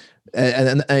 So,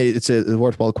 and it's a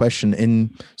worthwhile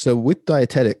question. So with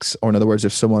dietetics, or in other words,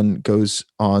 if someone goes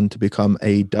on to become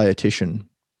a dietitian,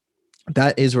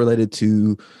 that is related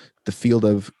to the field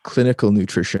of clinical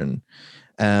nutrition,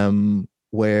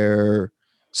 where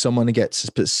someone gets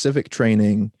specific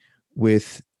training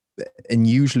with, and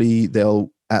usually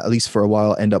they'll, at least for a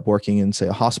while, end up working in, say,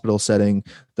 a hospital setting.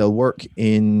 They'll work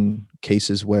in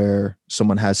cases where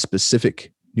someone has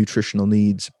specific nutritional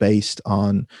needs based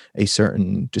on a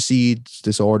certain disease,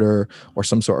 disorder, or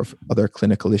some sort of other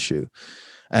clinical issue.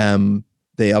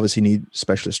 They obviously need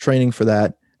specialist training for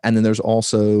that. And then there's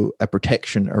also a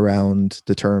protection around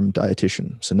the term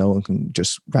dietitian. So no one can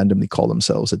just randomly call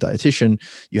themselves a dietitian.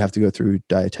 You have to go through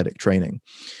dietetic training.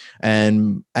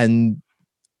 And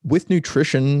with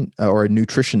nutrition, or a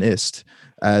nutritionist,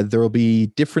 there will be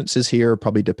differences here,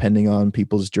 probably depending on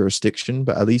people's jurisdiction,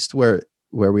 but at least where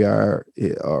we are,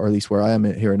 or at least where I am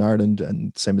here in Ireland,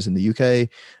 and same as in the UK,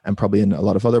 and probably in a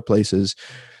lot of other places,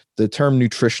 the term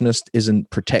nutritionist isn't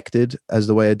protected as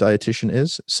the way a dietitian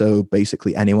is. So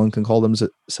basically anyone can call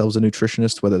themselves a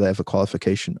nutritionist, whether they have a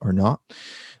qualification or not.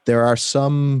 There are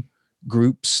some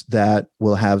groups that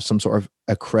will have some sort of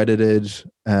accredited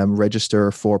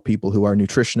register for people who are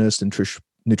nutritionists and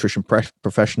nutrition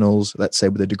professionals, let's say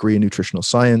with a degree in nutritional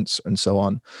science and so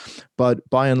on. But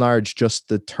by and large, just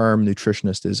the term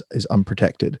nutritionist is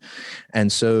unprotected.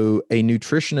 And so a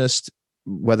nutritionist,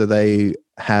 whether they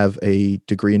have a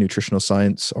degree in nutritional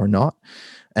science or not,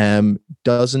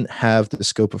 doesn't have the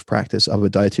scope of practice of a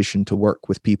dietitian to work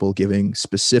with people giving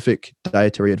specific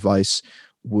dietary advice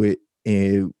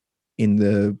in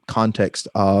the context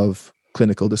of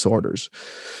clinical disorders.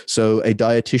 So a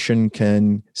dietitian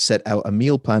can set out a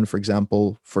meal plan, for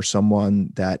example, for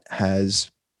someone that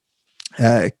has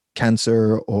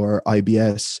cancer or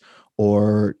IBS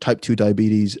or type 2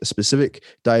 diabetes, a specific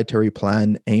dietary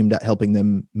plan aimed at helping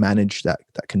them manage that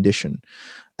condition.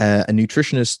 A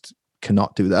nutritionist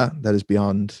cannot do that. That is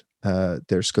beyond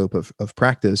their scope of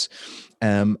practice.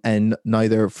 And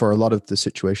neither, for a lot of the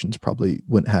situations, probably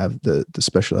wouldn't have the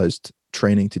specialized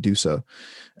training to do so.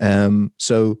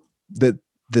 So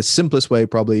the simplest way,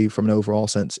 probably from an overall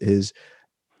sense, is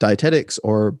dietetics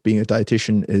or being a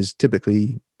dietitian is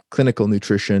typically clinical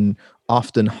nutrition,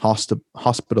 often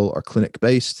hospital or clinic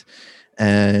based,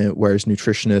 whereas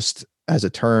nutritionist as a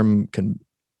term can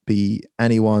be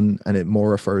anyone, and it more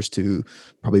refers to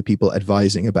probably people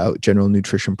advising about general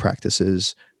nutrition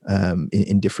practices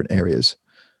in different areas.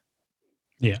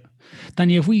 Yeah.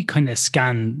 Danny, if we kind of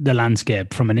scan the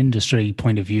landscape from an industry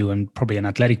point of view and probably an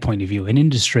athletic point of view, in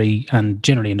industry and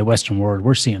generally in the Western world,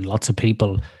 we're seeing lots of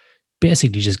people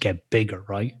basically just get bigger,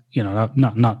 right? You know,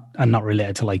 not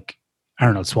related to like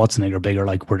Arnold Schwarzenegger bigger,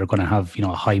 like where they're going to have, you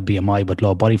know, a high BMI but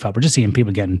low body fat. We're just seeing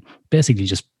people getting basically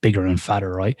just bigger and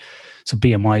fatter, right? So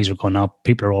BMIs are going up,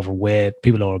 people are overweight,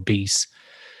 people are obese.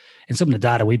 And some of the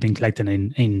data we've been collecting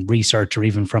in research or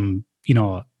even from, you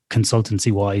know,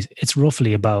 consultancy wise, it's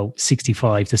roughly about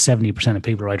 65 to 70% of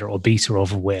people are either obese or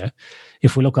overweight.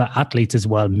 If we look at athletes as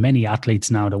well, many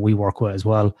athletes now that we work with as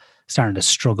well, starting to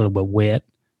struggle with weight.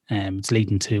 It's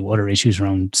leading to other issues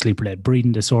around sleep-related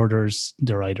breathing disorders.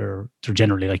 They're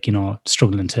generally like, you know,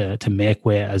 struggling to make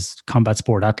weight as combat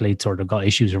sport athletes, or they've got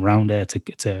issues around it.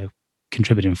 It's a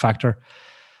contributing factor.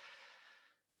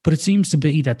 But it seems to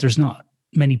be that there's not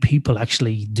many people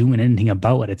actually doing anything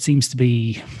about it. It seems to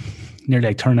be nearly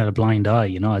like turning a blind eye,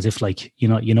 you know, as if like, you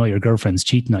know your girlfriend's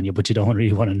cheating on you, but you don't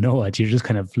really want to know it. You're just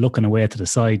kind of looking away to the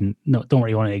side and don't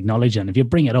really want to acknowledge it. And if you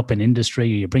bring it up in industry or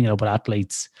you bring it up with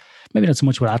athletes, maybe not so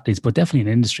much with athletes, but definitely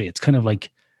in industry, it's kind of like,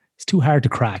 it's too hard to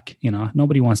crack, you know,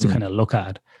 nobody wants to kind of look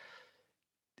at.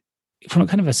 From a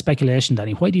kind of a speculation,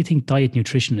 Danny, why do you think diet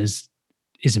nutrition is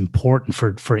important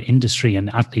for industry and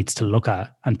athletes to look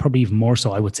at, and probably even more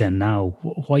so, I would say now?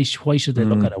 Why should they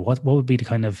look at it? What would be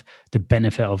the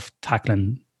benefit of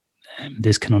tackling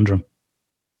this conundrum?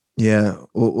 Yeah,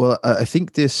 well, I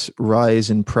think this rise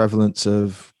in prevalence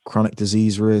of chronic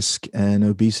disease risk and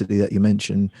obesity that you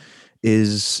mentioned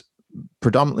is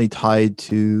predominantly tied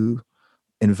to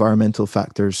environmental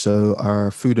factors. So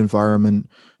our food environment,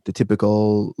 the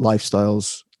typical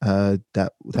lifestyles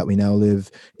that we now live,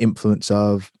 influence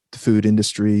of the food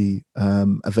industry,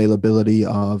 availability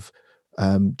of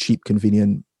cheap,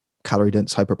 convenient,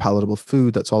 calorie-dense, hyperpalatable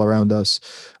food that's all around us,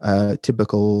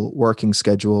 typical working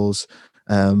schedules,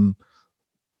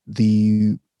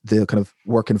 the kind of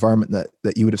work environment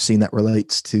that you would have seen that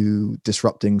relates to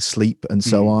disrupting sleep and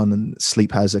so on. And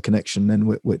sleep has a connection then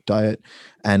with diet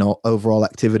and overall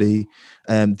activity.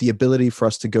 The ability for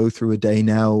us to go through a day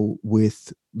now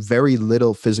with very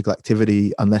little physical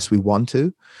activity unless we want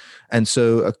to. And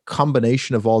so a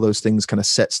combination of all those things kind of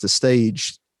sets the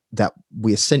stage that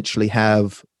we essentially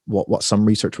have what some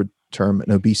research would term an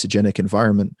obesogenic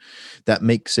environment that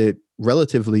makes it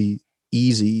relatively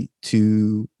easy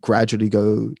to gradually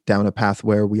go down a path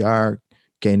where we are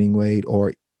gaining weight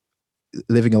or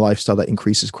living a lifestyle that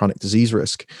increases chronic disease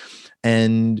risk.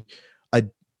 And I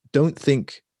don't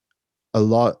think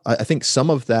I think some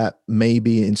of that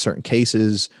maybe in certain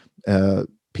cases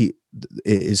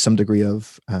is some degree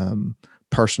of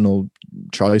personal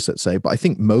choice, let's say, but I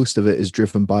think most of it is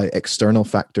driven by external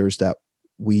factors that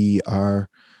we are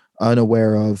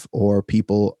unaware of or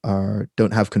people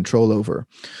don't have control over.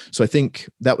 So I think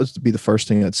that would be the first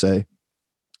thing I'd say.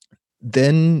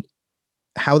 Then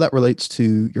how that relates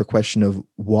to your question of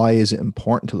why is it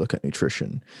important to look at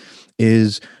nutrition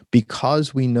is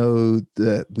because we know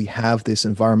that we have this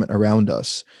environment around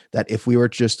us that if we were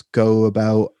to just go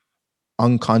about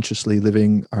unconsciously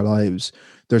living our lives,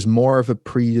 there's more of a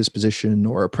predisposition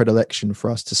or a predilection for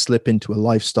us to slip into a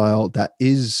lifestyle that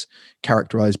is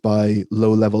characterized by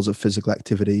low levels of physical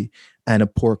activity and a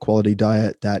poor quality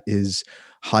diet that is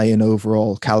high in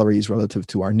overall calories relative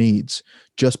to our needs,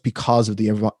 just because of the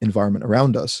environment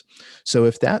around us. So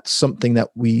if that's something that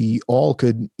we all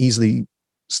could easily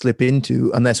slip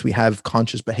into, unless we have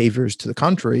conscious behaviors to the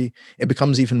contrary, it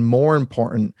becomes even more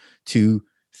important to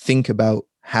think about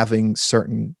having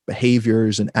certain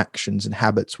behaviors and actions and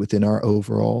habits within our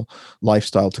overall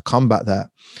lifestyle to combat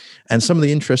that. And some of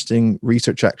the interesting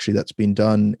research actually that's been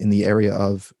done in the area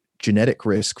of genetic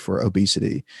risk for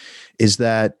obesity is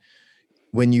that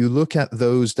when you look at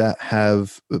those that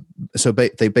have,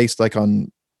 they based like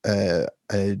on a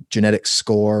genetic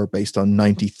score based on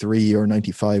 93 or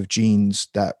 95 genes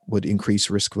that would increase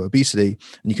risk of obesity,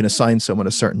 and you can assign someone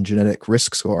a certain genetic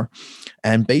risk score.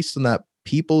 And based on that,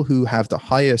 people who have the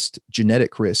highest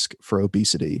genetic risk for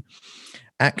obesity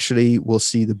actually will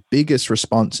see the biggest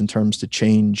response in terms to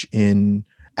change in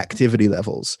activity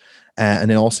levels. And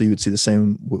then also you would see the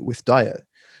same with diet.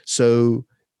 So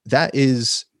that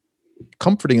is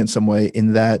comforting in some way,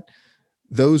 in that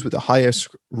those with the highest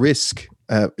risk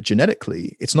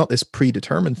genetically, it's not this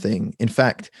predetermined thing. In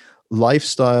fact,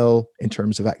 lifestyle in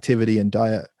terms of activity and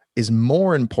diet is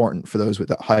more important for those with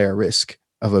that higher risk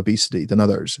of obesity than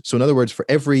others. So in other words, for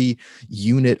every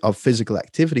unit of physical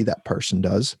activity that person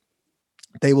does,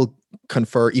 they will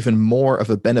confer even more of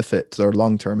a benefit to their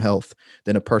long-term health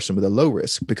than a person with a low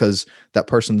risk, because that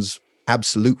person's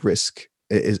absolute risk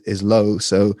is low.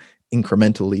 So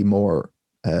incrementally more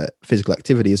physical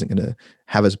activity isn't going to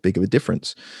have as big of a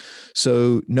difference.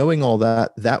 So knowing all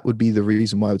that, that would be the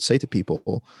reason why I would say to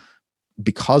people,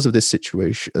 because of this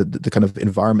situation, the kind of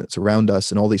environments around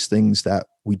us and all these things that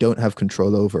we don't have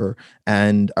control over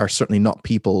and are certainly not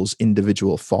people's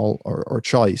individual fault or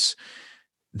choice,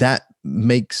 that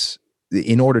makes,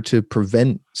 in order to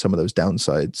prevent some of those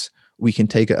downsides, we can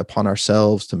take it upon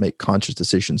ourselves to make conscious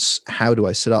decisions. How do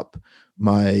I set up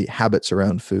my habits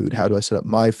around food? How do I set up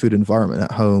my food environment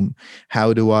at home?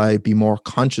 How do I be more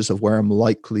conscious of where I'm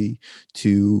likely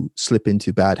to slip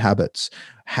into bad habits?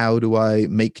 How do I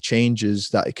make changes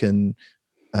that I can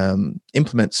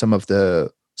implement some of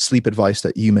the sleep advice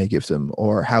that you may give them?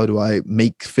 Or how do I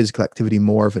make physical activity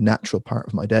more of a natural part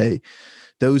of my day?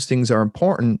 Those things are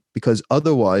important, because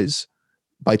otherwise,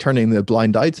 by turning the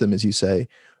blind eye to them, as you say,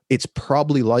 it's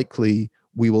probably likely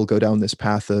we will go down this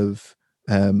path of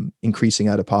increasing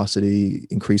adiposity,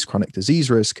 increased chronic disease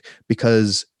risk,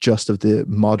 because just of the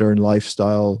modern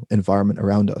lifestyle environment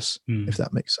around us, if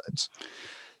that makes sense.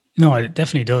 No, it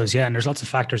definitely does. Yeah. And there's lots of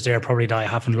factors there probably that I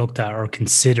haven't looked at or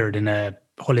considered in a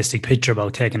holistic picture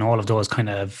about taking all of those kind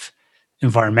of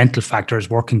environmental factors,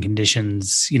 working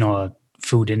conditions,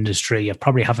 food industry. I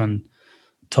probably haven't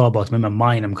thought about them in my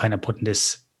mind. I'm kind of putting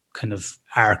this kind of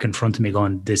arc in front of me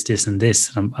going this, and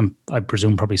this. And I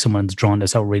presume probably someone's drawn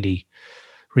this out really,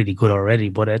 really good already.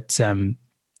 But it's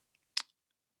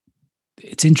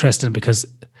interesting, because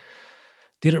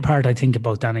the other part I think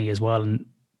about, Danny, as well, and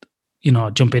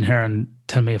jump in here and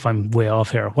tell me if I'm way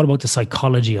off here. What about the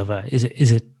psychology of it?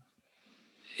 Is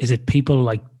it people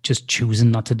like just choosing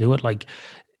not to do it? Like,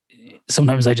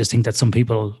 sometimes I just think that some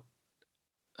people,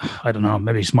 I don't know,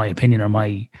 maybe it's my opinion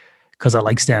because I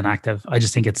like staying active. I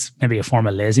just think it's maybe a form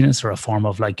of laziness or a form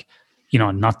of like,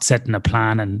 not setting a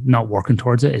plan and not working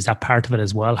towards it. Is that part of it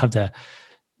as well?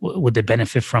 Would they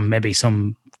benefit from maybe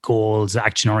some goals,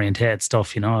 action oriented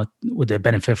stuff? Would they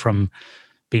benefit from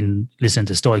listening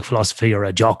to Stoic philosophy or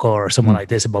a Jocko or someone like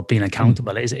this about being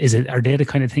accountable? Are they the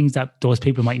kind of things that those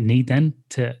people might need then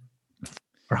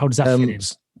or how does that fit in?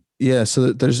 Yeah,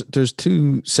 so there's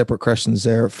two separate questions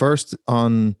there. First,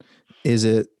 on, is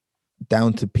it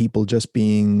down to people just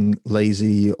being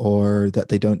lazy or that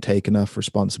they don't take enough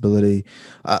responsibility?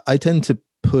 I tend to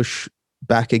push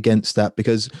back against that,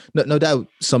 because no doubt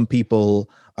some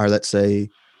people are, let's say,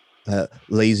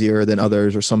 lazier than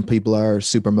others, or some people are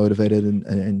super motivated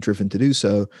and driven to do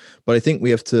so. But I think we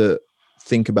have to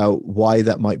think about why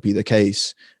that might be the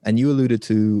case. And you alluded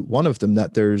to one of them,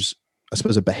 that there's, I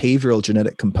suppose, a behavioral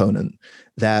genetic component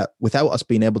that, without us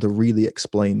being able to really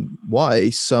explain why,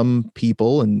 some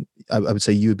people, and I would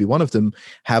say you would be one of them,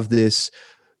 have this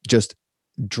just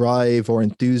drive or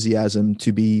enthusiasm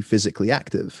to be physically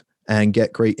active and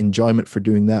get great enjoyment for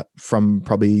doing that, from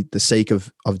probably the sake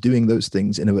of doing those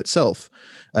things in of itself.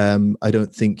 I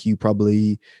don't think you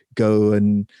probably go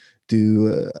and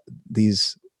do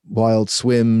these wild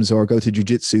swims or go to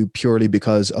jiu-jitsu purely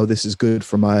because, this is good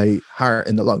for my heart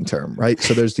in the long term, right?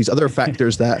 So there's these other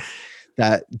factors that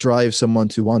that drive someone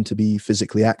to want to be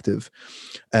physically active.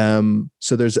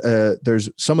 So there's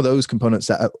some of those components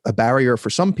that a barrier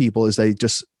for some people is they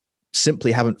just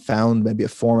simply haven't found maybe a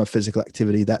form of physical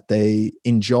activity that they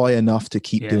enjoy enough to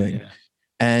keep doing. Yeah.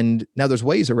 And now there's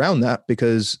ways around that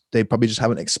because they probably just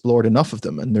haven't explored enough of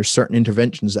them. And there's certain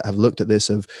interventions that have looked at this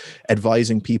of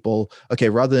advising people, okay,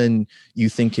 rather than you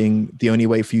thinking the only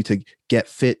way for you to get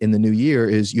fit in the new year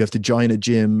is you have to join a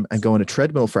gym and go on a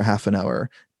treadmill for half an hour.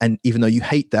 And even though you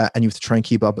hate that and you have to try and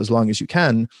keep up as long as you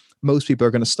can, most people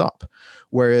are going to stop.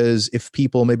 Whereas if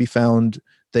people maybe found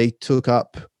they took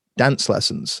up dance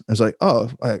lessons, I was like, oh,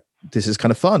 this is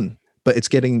kind of fun. But it's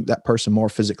getting that person more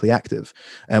physically active.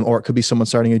 Or it could be someone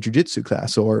starting a jiu-jitsu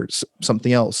class or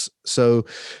something else. So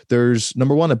there's,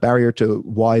 number one, a barrier to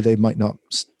why they might not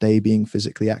stay being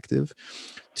physically active.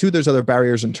 Two, there's other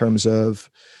barriers in terms of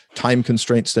time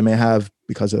constraints they may have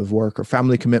because of work or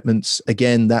family commitments.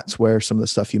 Again, that's where some of the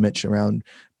stuff you mentioned around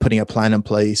putting a plan in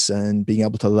place and being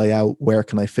able to lay out where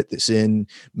can I fit this in,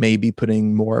 maybe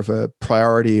putting more of a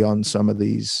priority on some of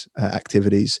these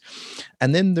activities.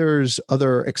 And then there's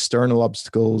other external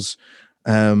obstacles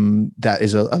that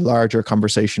is a larger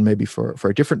conversation maybe for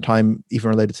a different time, even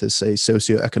related to, say,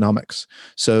 socioeconomics.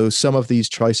 So some of these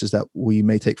choices that we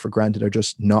may take for granted are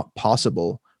just not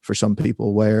possible for some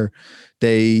people, where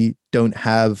they don't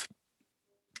have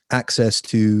access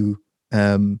to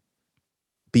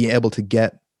being able to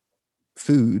get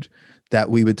food that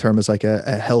we would term as like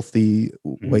a healthy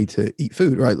way to eat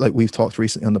food, right? Like we've talked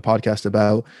recently on the podcast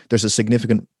about, there's a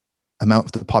significant amount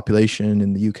of the population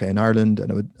in the UK and Ireland,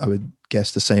 and I would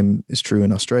guess the same is true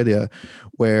in Australia,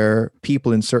 where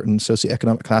people in certain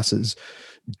socioeconomic classes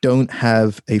don't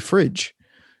have a fridge.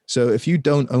 So if you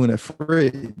don't own a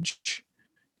fridge,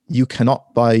 you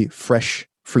cannot buy fresh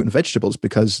fruit and vegetables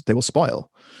because they will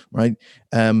spoil, right?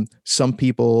 Some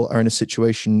people are in a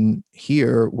situation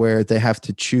here where they have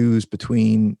to choose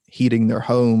between heating their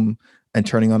home and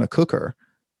turning on a cooker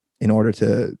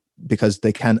because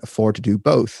they can't afford to do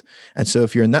both. And so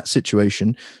if you're in that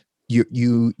situation,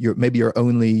 you're maybe your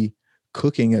only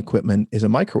cooking equipment is a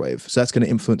microwave. So that's going to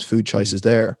influence food choices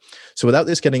there. So without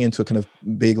this getting into a kind of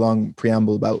big, long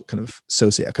preamble about kind of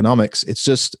socioeconomics, it's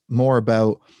just more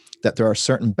about that there are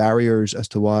certain barriers as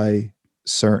to why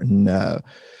certain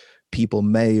people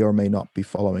may or may not be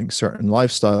following certain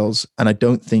lifestyles. And I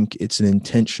don't think it's an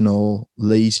intentional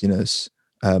laziness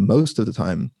most of the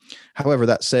time. However,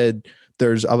 that said,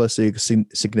 there's obviously a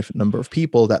significant number of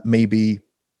people that maybe,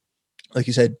 like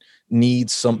you said, need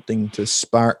something to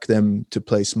spark them to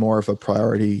place more of a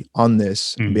priority on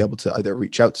this and be able to either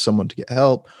reach out to someone to get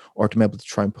help or to be able to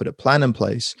try and put a plan in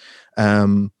place.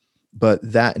 But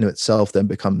that in itself then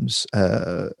becomes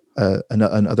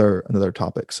another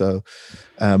topic. So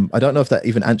I don't know if that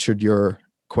even answered your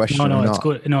question. No, or it's not.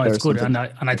 good. No, it's good, and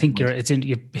I think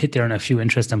you hit there on a few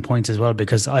interesting points as well,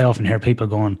 because I often hear people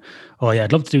going, "Oh yeah,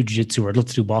 I'd love to do jiu-jitsu or I'd love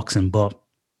to do boxing, but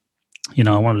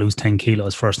I want to lose 10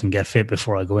 kilos first and get fit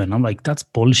before I go in." I'm like, that's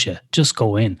bullshit. Just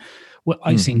go in. Well,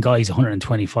 I've seen guys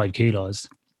 125 kilos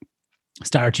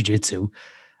start jiu-jitsu,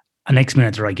 and next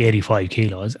minute they're like 85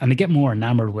 kilos, and they get more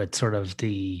enamored with sort of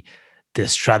the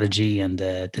strategy and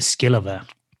the skill of it,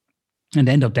 and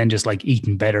they end up then just like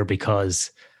eating better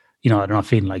because they're not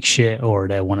feeling like shit, or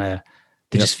they want to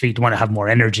just want to have more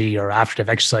energy, or after they've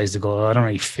exercised they go, I don't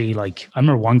really feel like. I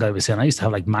remember one guy was saying, I used to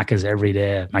have like Macca's every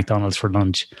day, McDonald's for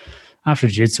lunch. After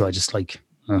jiu-jitsu, I just like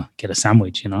get a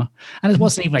sandwich, and it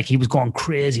wasn't even like he was going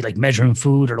crazy, like measuring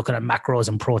food or looking at macros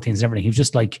and proteins and everything. He was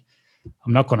just like,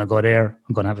 I'm not going to go there.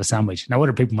 I'm going to have a sandwich. Now,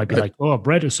 other people might be like, oh,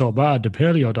 bread is so bad, the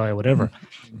paleo diet, whatever.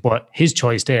 But his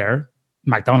choice there,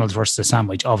 McDonald's versus a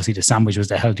sandwich, obviously the sandwich was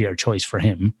the healthier choice for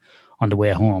him on the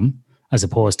way home, as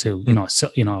opposed to,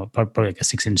 probably like a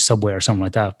 6-inch Subway or something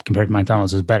like that compared to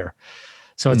McDonald's was better.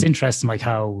 So it's interesting like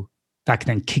how that can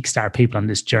then kickstart people on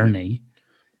this journey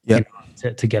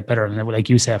to get better. And like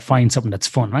you said, find something that's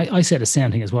fun. I say the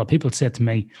same thing as well. People say to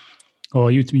me, oh,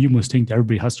 you must think that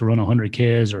everybody has to run 100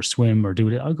 Ks or swim or do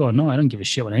it. I go, no, I don't give a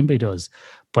shit what anybody does.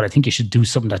 But I think you should do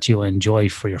something that you enjoy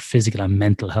for your physical and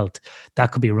mental health.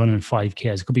 That could be running 5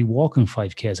 Ks. It could be walking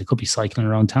 5 Ks. It could be cycling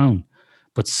around town.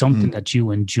 But something that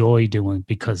you enjoy doing,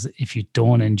 because if you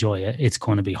don't enjoy it, it's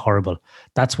going to be horrible.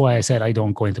 That's why I said I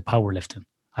don't go into powerlifting.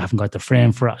 I haven't got the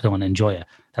frame for it. I don't enjoy it.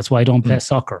 That's why I don't play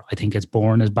soccer. I think it's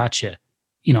boring as batshit.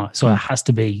 So it has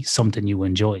to be something you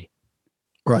enjoy.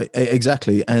 Right,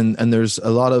 exactly. And there's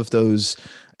a lot of those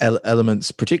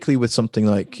elements, particularly with something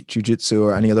like jiu-jitsu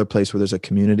or any other place where there's a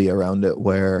community around it,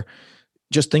 where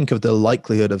just think of the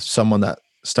likelihood of someone that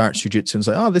starts jiu-jitsu and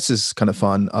say, oh, this is kind of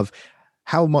fun, of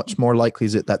how much more likely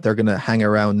is it that they're going to hang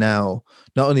around now,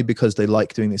 not only because they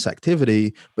like doing this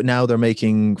activity, but now they're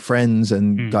making friends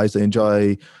and guys they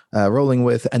enjoy rolling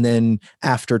with. And then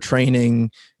after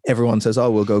training, everyone says,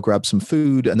 oh, we'll go grab some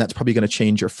food. And that's probably going to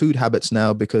change your food habits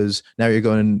now, because now you're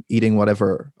going and eating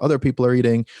whatever other people are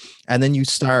eating. And then you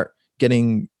start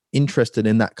getting interested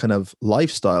in that kind of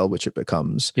lifestyle, which it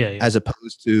becomes, as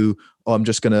opposed to, oh, I'm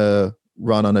just going to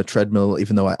run on a treadmill,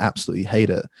 even though I absolutely hate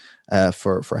it,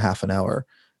 for half an hour.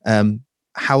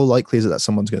 How likely is it that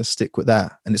someone's going to stick with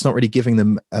that? And it's not really giving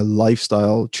them a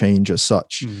lifestyle change as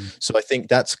such. So I think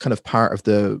that's kind of part of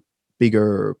the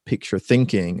bigger picture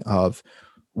thinking of,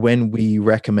 when we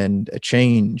recommend a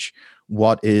change,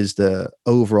 what is the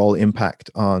overall impact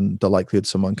on the likelihood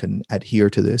someone can adhere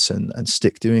to this and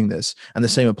stick doing this? And the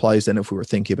same applies then if we were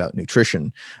thinking about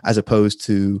nutrition, as opposed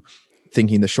to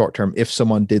thinking the short term. If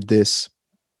someone did this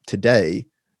today,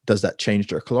 does that change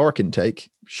their caloric intake?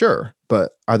 Sure.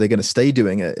 But are they going to stay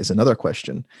doing it is another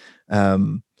question.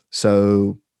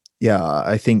 So yeah,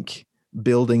 I think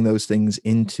building those things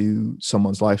into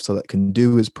someone's lifestyle that can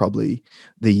do is probably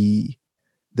the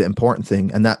important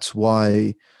thing. And that's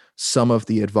why some of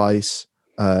the advice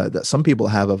that some people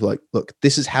have of like, look,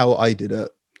 this is how I did it,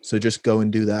 so just go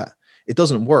and do that, it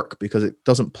doesn't work because it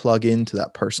doesn't plug into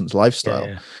that person's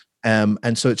lifestyle.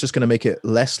 And so it's just going to make it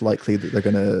less likely that they're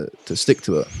going to stick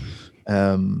to it.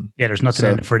 There's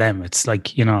nothing in it for them. It's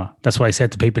like, that's why I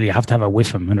said to people, you have to have a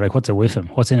WIFM. And they're like, what's a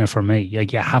WIFM? What's in it for me?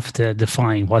 Like, you have to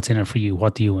define what's in it for you.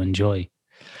 What do you enjoy?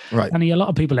 Right. And a lot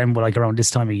of people then, like around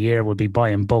this time of year, will be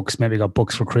buying books. Maybe got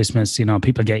books for Christmas.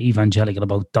 People get evangelical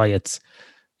about diets.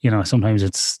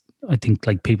 Sometimes I think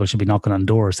like people should be knocking on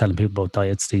doors telling people about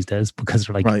diets these days, because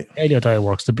they're like, paleo diet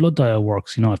works, the blood diet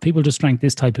works. If people just drank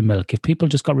this type of milk, if people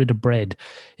just got rid of bread,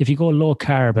 if you go low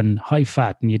carb and high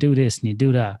fat and you do this and you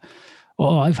do that,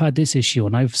 oh, I've had this issue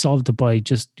and I've solved it by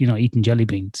just, eating jelly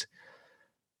beans.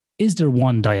 Is there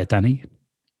one diet, Danny?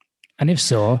 And if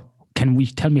so, can we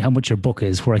tell me how much your book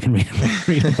is where I can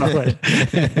read about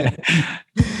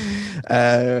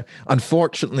it?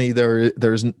 Unfortunately,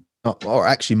 there's not, or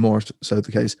actually more so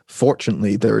the case.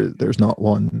 Fortunately, there's not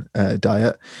one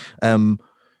diet.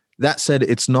 That said,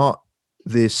 it's not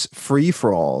this free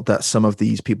for all that some of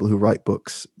these people who write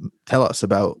books tell us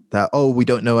about, that, oh, we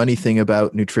don't know anything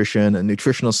about nutrition and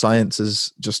nutritional science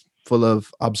is just full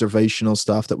of observational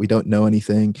stuff that we don't know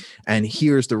anything, and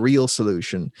here's the real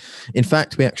solution. In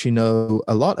fact, we actually know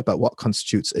a lot about what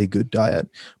constitutes a good diet,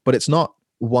 but it's not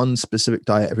one specific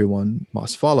diet everyone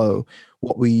must follow.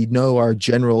 What we know are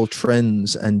general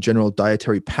trends and general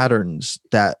dietary patterns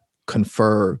that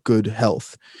confer good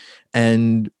health.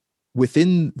 And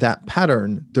within that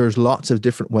pattern, there's lots of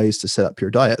different ways to set up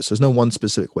your diet. So there's no one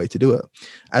specific way to do it.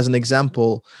 As an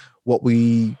example, what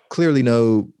we clearly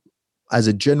know as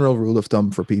a general rule of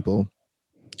thumb for people,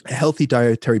 a healthy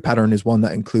dietary pattern is one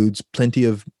that includes plenty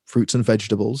of fruits and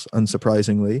vegetables,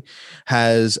 unsurprisingly,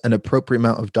 has an appropriate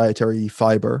amount of dietary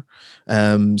fiber.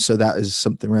 So that is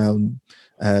something around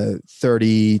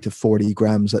 30 to 40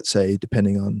 grams, let's say,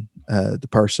 depending on the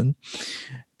person.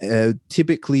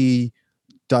 Typically,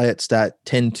 diets that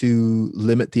tend to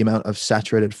limit the amount of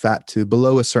saturated fat to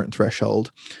below a certain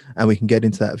threshold, and we can get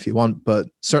into that if you want, but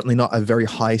certainly not a very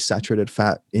high saturated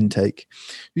fat intake.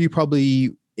 You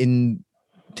probably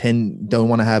don't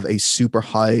want to have a super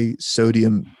high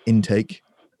sodium intake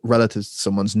relative to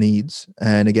someone's needs.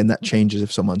 And again, that changes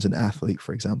if someone's an athlete,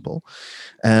 for example.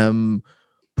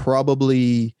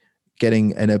 Probably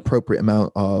getting an appropriate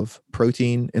amount of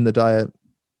protein in the diet.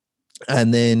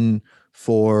 And then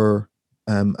for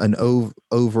an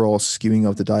overall skewing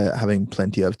of the diet, having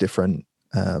plenty of different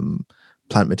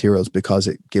plant materials, because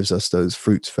it gives us those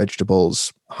fruits,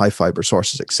 vegetables, high fiber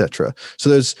sources, etc. So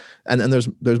there's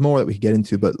more that we could get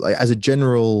into, but like as a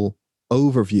general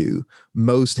overview,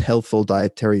 most healthful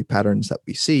dietary patterns that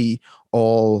we see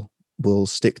all will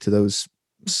stick to those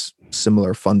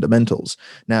similar fundamentals.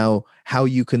 Now, how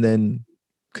you can then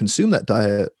consume that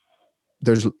diet,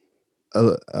 there's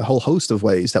a whole host of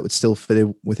ways that would still fit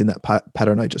in within that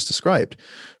pattern I just described.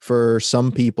 For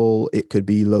some people, it could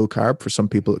be low carb. For some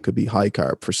people, it could be high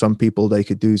carb. For some people, they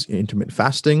could do intermittent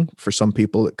fasting. For some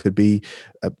people, it could be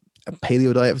a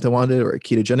paleo diet if they wanted, or a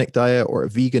ketogenic diet, or a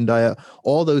vegan diet.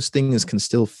 All those things can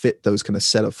still fit those kind of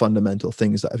set of fundamental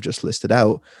things that I've just listed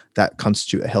out that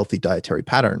constitute a healthy dietary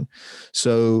pattern.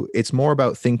 So it's more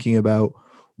about thinking about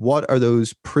what are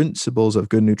those principles of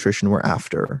good nutrition we're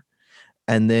after,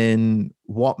 and then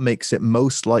what makes it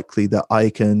most likely that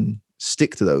I can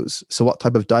stick to those. So what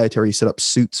type of dietary setup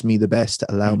suits me the best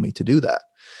to allow me to do that?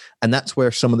 And that's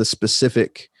where some of the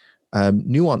specific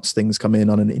nuanced things come in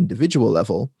on an individual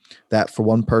level, that for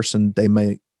one person, they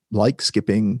may like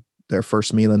skipping their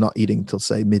first meal and not eating till,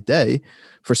 say, midday.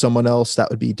 For someone else, that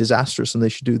would be disastrous and they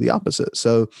should do the opposite.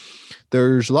 So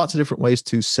there's lots of different ways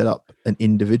to set up an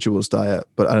individual's diet,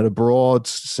 but at a broad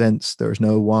sense, there's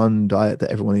no one diet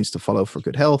that everyone needs to follow for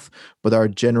good health, but there are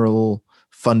general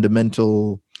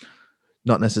fundamental,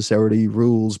 not necessarily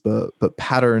rules, but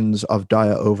patterns of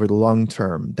diet over the long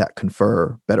term that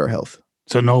confer better health.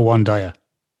 So no one diet?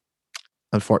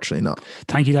 Unfortunately not.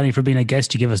 Thank you, Danny, for being a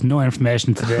guest. You give us no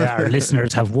information today. Our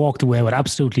listeners have walked away with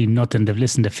absolutely nothing. They've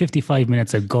listened to 55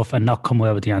 minutes of guff and not come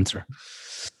away with the answer.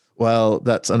 Well,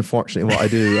 that's unfortunately what I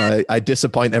do. I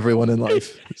disappoint everyone in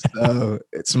life. So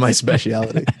it's my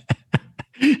speciality.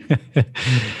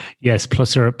 Yes,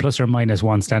 plus or minus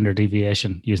one standard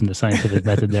deviation using the scientific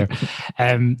method there.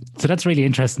 So that's really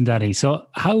interesting, Danny. So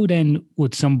how then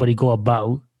would somebody go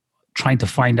about trying to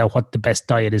find out what the best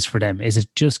diet is for them? Is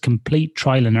it just complete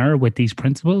trial and error with these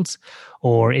principles?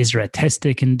 Or is there a test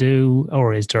they can do?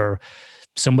 Or is there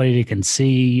somebody they can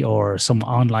see or some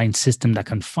online system that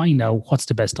can find out what's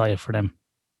the best diet for them?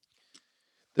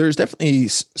 There's definitely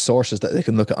sources that they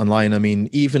can look at online. I mean,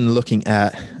 even looking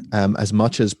at, as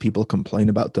much as people complain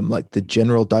about them, like the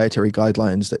general dietary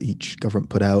guidelines that each government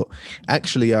put out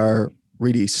actually are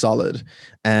really solid.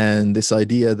 And this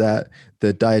idea that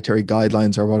the dietary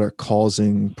guidelines are what are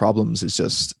causing problems is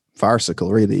just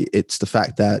farcical, really. It's the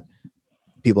fact that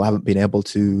people haven't been able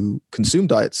to consume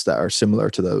diets that are similar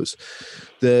to those.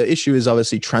 The issue is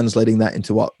obviously translating that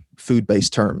into what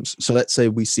food-based terms. So let's say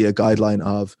we see a guideline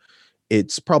of,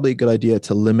 it's probably a good idea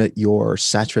to limit your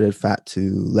saturated fat to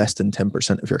less than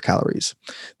 10% of your calories.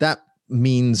 That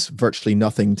means virtually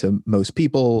nothing to most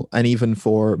people. And even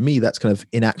for me, that's kind of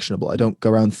inactionable. I don't go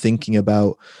around thinking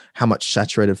about how much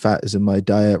saturated fat is in my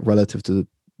diet relative to the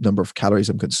number of calories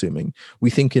I'm consuming. We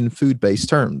think in food-based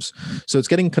terms. So it's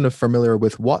getting kind of familiar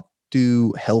with what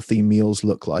do healthy meals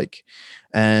look like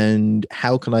and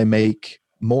how can I make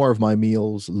more of my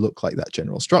meals look like that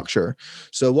general structure.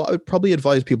 So what I would probably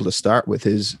advise people to start with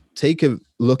is take a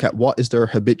look at what is their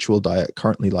habitual diet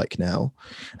currently like now,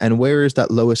 and where is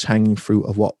that lowest hanging fruit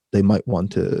of what they might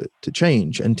want to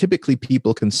change. And typically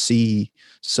people can see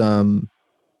some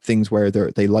things where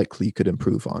they likely could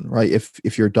improve on, right?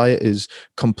 If your diet is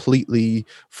completely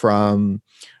from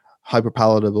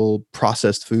hyperpalatable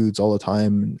processed foods all the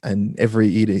time, and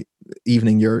every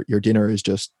evening your dinner is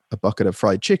just a bucket of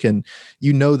fried chicken,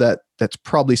 you know that that's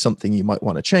probably something you might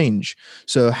want to change.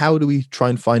 So how do we try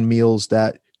and find meals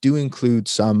that do include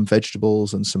some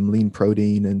vegetables and some lean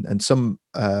protein and some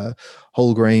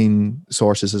whole grain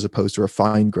sources as opposed to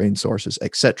refined grain sources,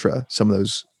 etc. Some of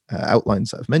those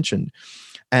outlines that I've mentioned.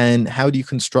 And how do you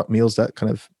construct meals that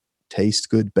kind of taste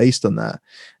good based on that,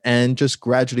 and just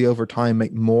gradually over time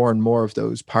make more and more of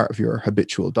those part of your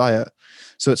habitual diet.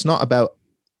 So it's not about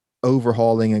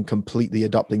overhauling and completely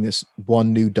adopting this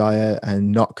one new diet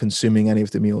and not consuming any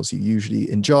of the meals you usually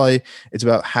enjoy. It's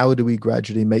about how do we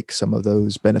gradually make some of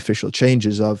those beneficial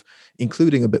changes of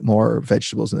including a bit more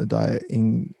vegetables in the diet,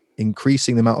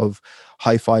 increasing the amount of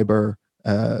high fiber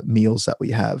meals that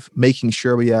we have, making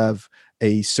sure we have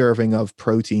a serving of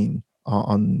protein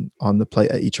on the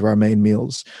plate at each of our main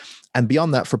meals. And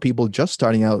beyond that, for people just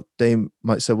starting out, they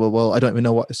might say, well, I don't even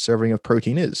know what a serving of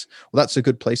protein is. Well, that's a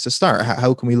good place to start.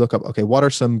 How can we look up, okay, what are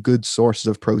some good sources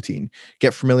of protein?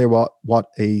 Get familiar what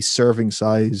a serving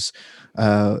size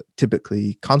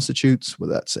typically constitutes,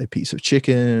 whether that's a piece of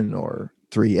chicken or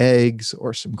 3 eggs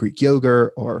or some Greek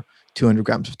yogurt or 200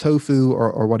 grams of tofu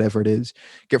or whatever it is.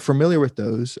 Get familiar with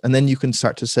those. And then you can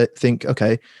start to think,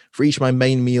 okay, for each of my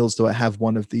main meals, do I have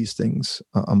one of these things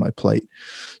on my plate?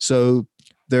 So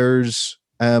there's,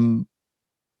 I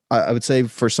would say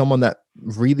for someone that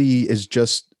really is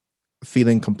just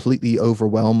feeling completely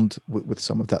overwhelmed with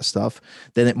some of that stuff,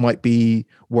 then it might be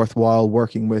worthwhile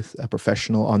working with a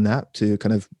professional on that to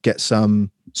kind of get some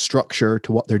structure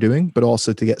to what they're doing, but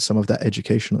also to get some of that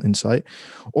educational insight.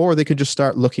 Or they could just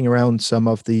start looking around some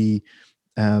of the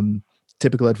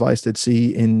typical advice they'd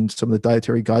see in some of the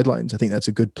dietary guidelines. I think that's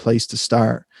a good place to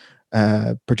start,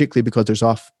 particularly because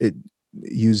it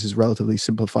uses relatively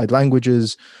simplified language,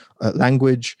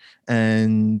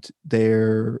 and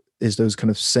there is those kind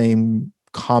of same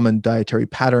common dietary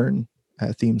pattern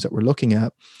themes that we're looking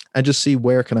at, and just see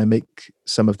where can I make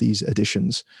some of these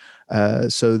additions.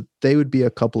 So they would be a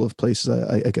couple of places,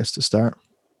 I guess, to start.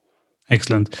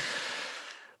 Excellent.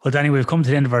 Well, Danny, we've come to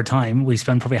the end of our time. We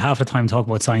spent probably half the time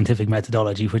talking about scientific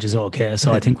methodology, which is okay.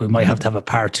 So I think we might have to have a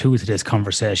part 2 to this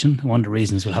conversation. One of the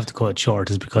reasons we'll have to cut it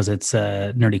short is because it's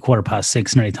nearly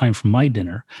 6:15, nearly time for my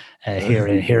dinner here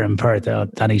in Perth.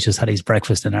 Danny's just had his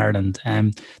breakfast in Ireland.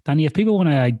 Danny, if people want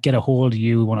to get a hold of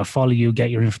you, want to follow you,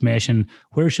 get your information,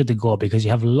 where should they go? Because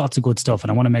you have lots of good stuff, and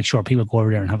I want to make sure people go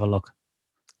over there and have a look.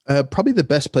 Probably the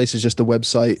best place is just the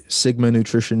website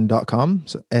sigmanutrition.com.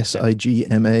 So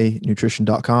SIGMA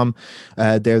nutrition.com.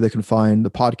 There they can find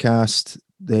the podcast.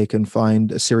 They can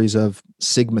find a series of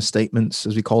Sigma statements,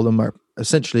 as we call them, are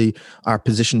essentially our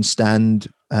position stand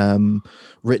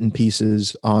written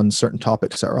pieces on certain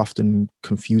topics that are often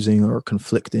confusing or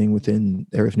conflicting within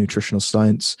the area of nutritional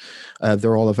science.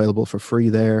 They're all available for free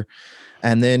there.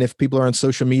 And then if people are on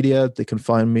social media, they can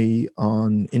find me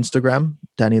on Instagram,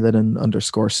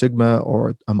 DannyLennon_Sigma,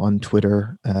 or I'm on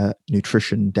Twitter,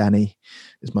 Nutrition Danny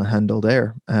is my handle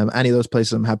there. Any of those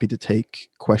places, I'm happy to take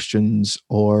questions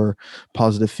or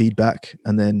positive feedback,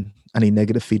 and then any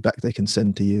negative feedback they can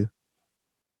send to you.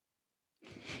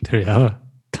 There you have it.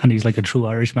 Danny's like a true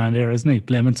Irishman there, isn't he?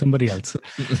 Blaming somebody else.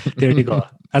 There you go.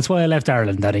 That's why I left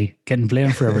Ireland, Danny. Getting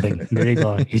blamed for everything. And there you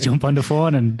go. You jump on the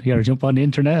phone and you jump on the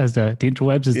internet, as the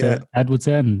interwebs, as the ad would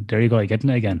say, and there you go. You're getting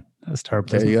it again. That's terrible.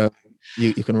 There you go.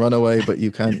 You can run away, but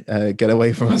you can't get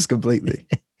away from us completely.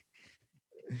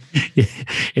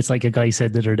 It's like a guy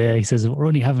said the other day, he says, we're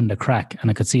only having the crack, and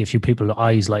I could see a few people's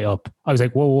eyes light up. I was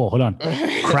like, whoa, hold on.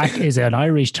 Crack is an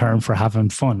Irish term for having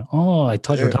fun. Oh, I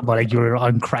thought you were talking about like you were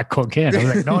on crack cocaine. I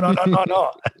was like,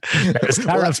 no. Let's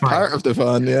clarify. Well, that's part of the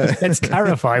fun, yeah. Let's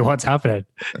clarify what's happening.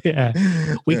 Yeah.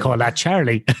 We call that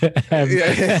Charlie.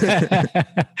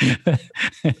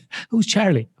 Who's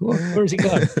Charlie? Where's he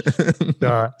gone?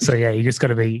 So yeah, you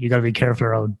gotta be careful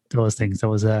around those things. That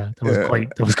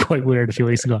was quite weird a few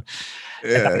weeks ago.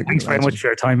 Yeah, thanks very much for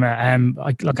your time.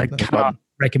 I cannot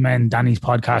recommend Danny's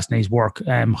podcast and his work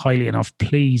highly enough.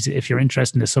 Please, if you're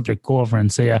interested in this subject, go over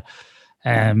and say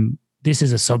this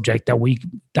is a subject that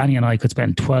Danny and I could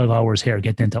spend 12 hours here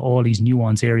getting into all these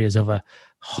nuanced areas of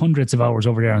hundreds of hours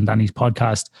over there on Danny's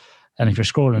podcast. And if you're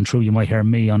scrolling through, you might hear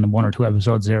me on 1 or 2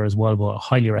 episodes there as well, but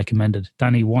highly recommended.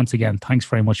 Danny, once again, thanks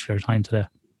very much for your time today.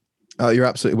 Oh, you're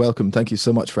absolutely welcome. Thank you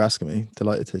so much for asking me.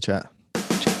 Delighted to chat.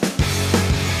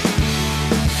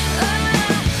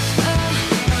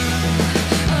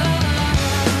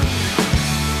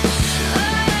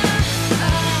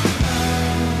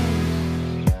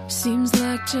 Seems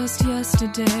like just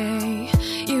yesterday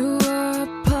you were a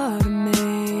part of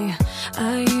me.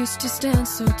 I used to stand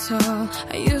so tall,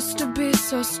 I used to be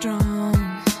so strong.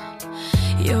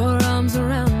 Your arms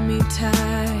around me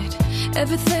tight,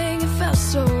 everything, it felt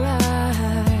so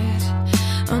right.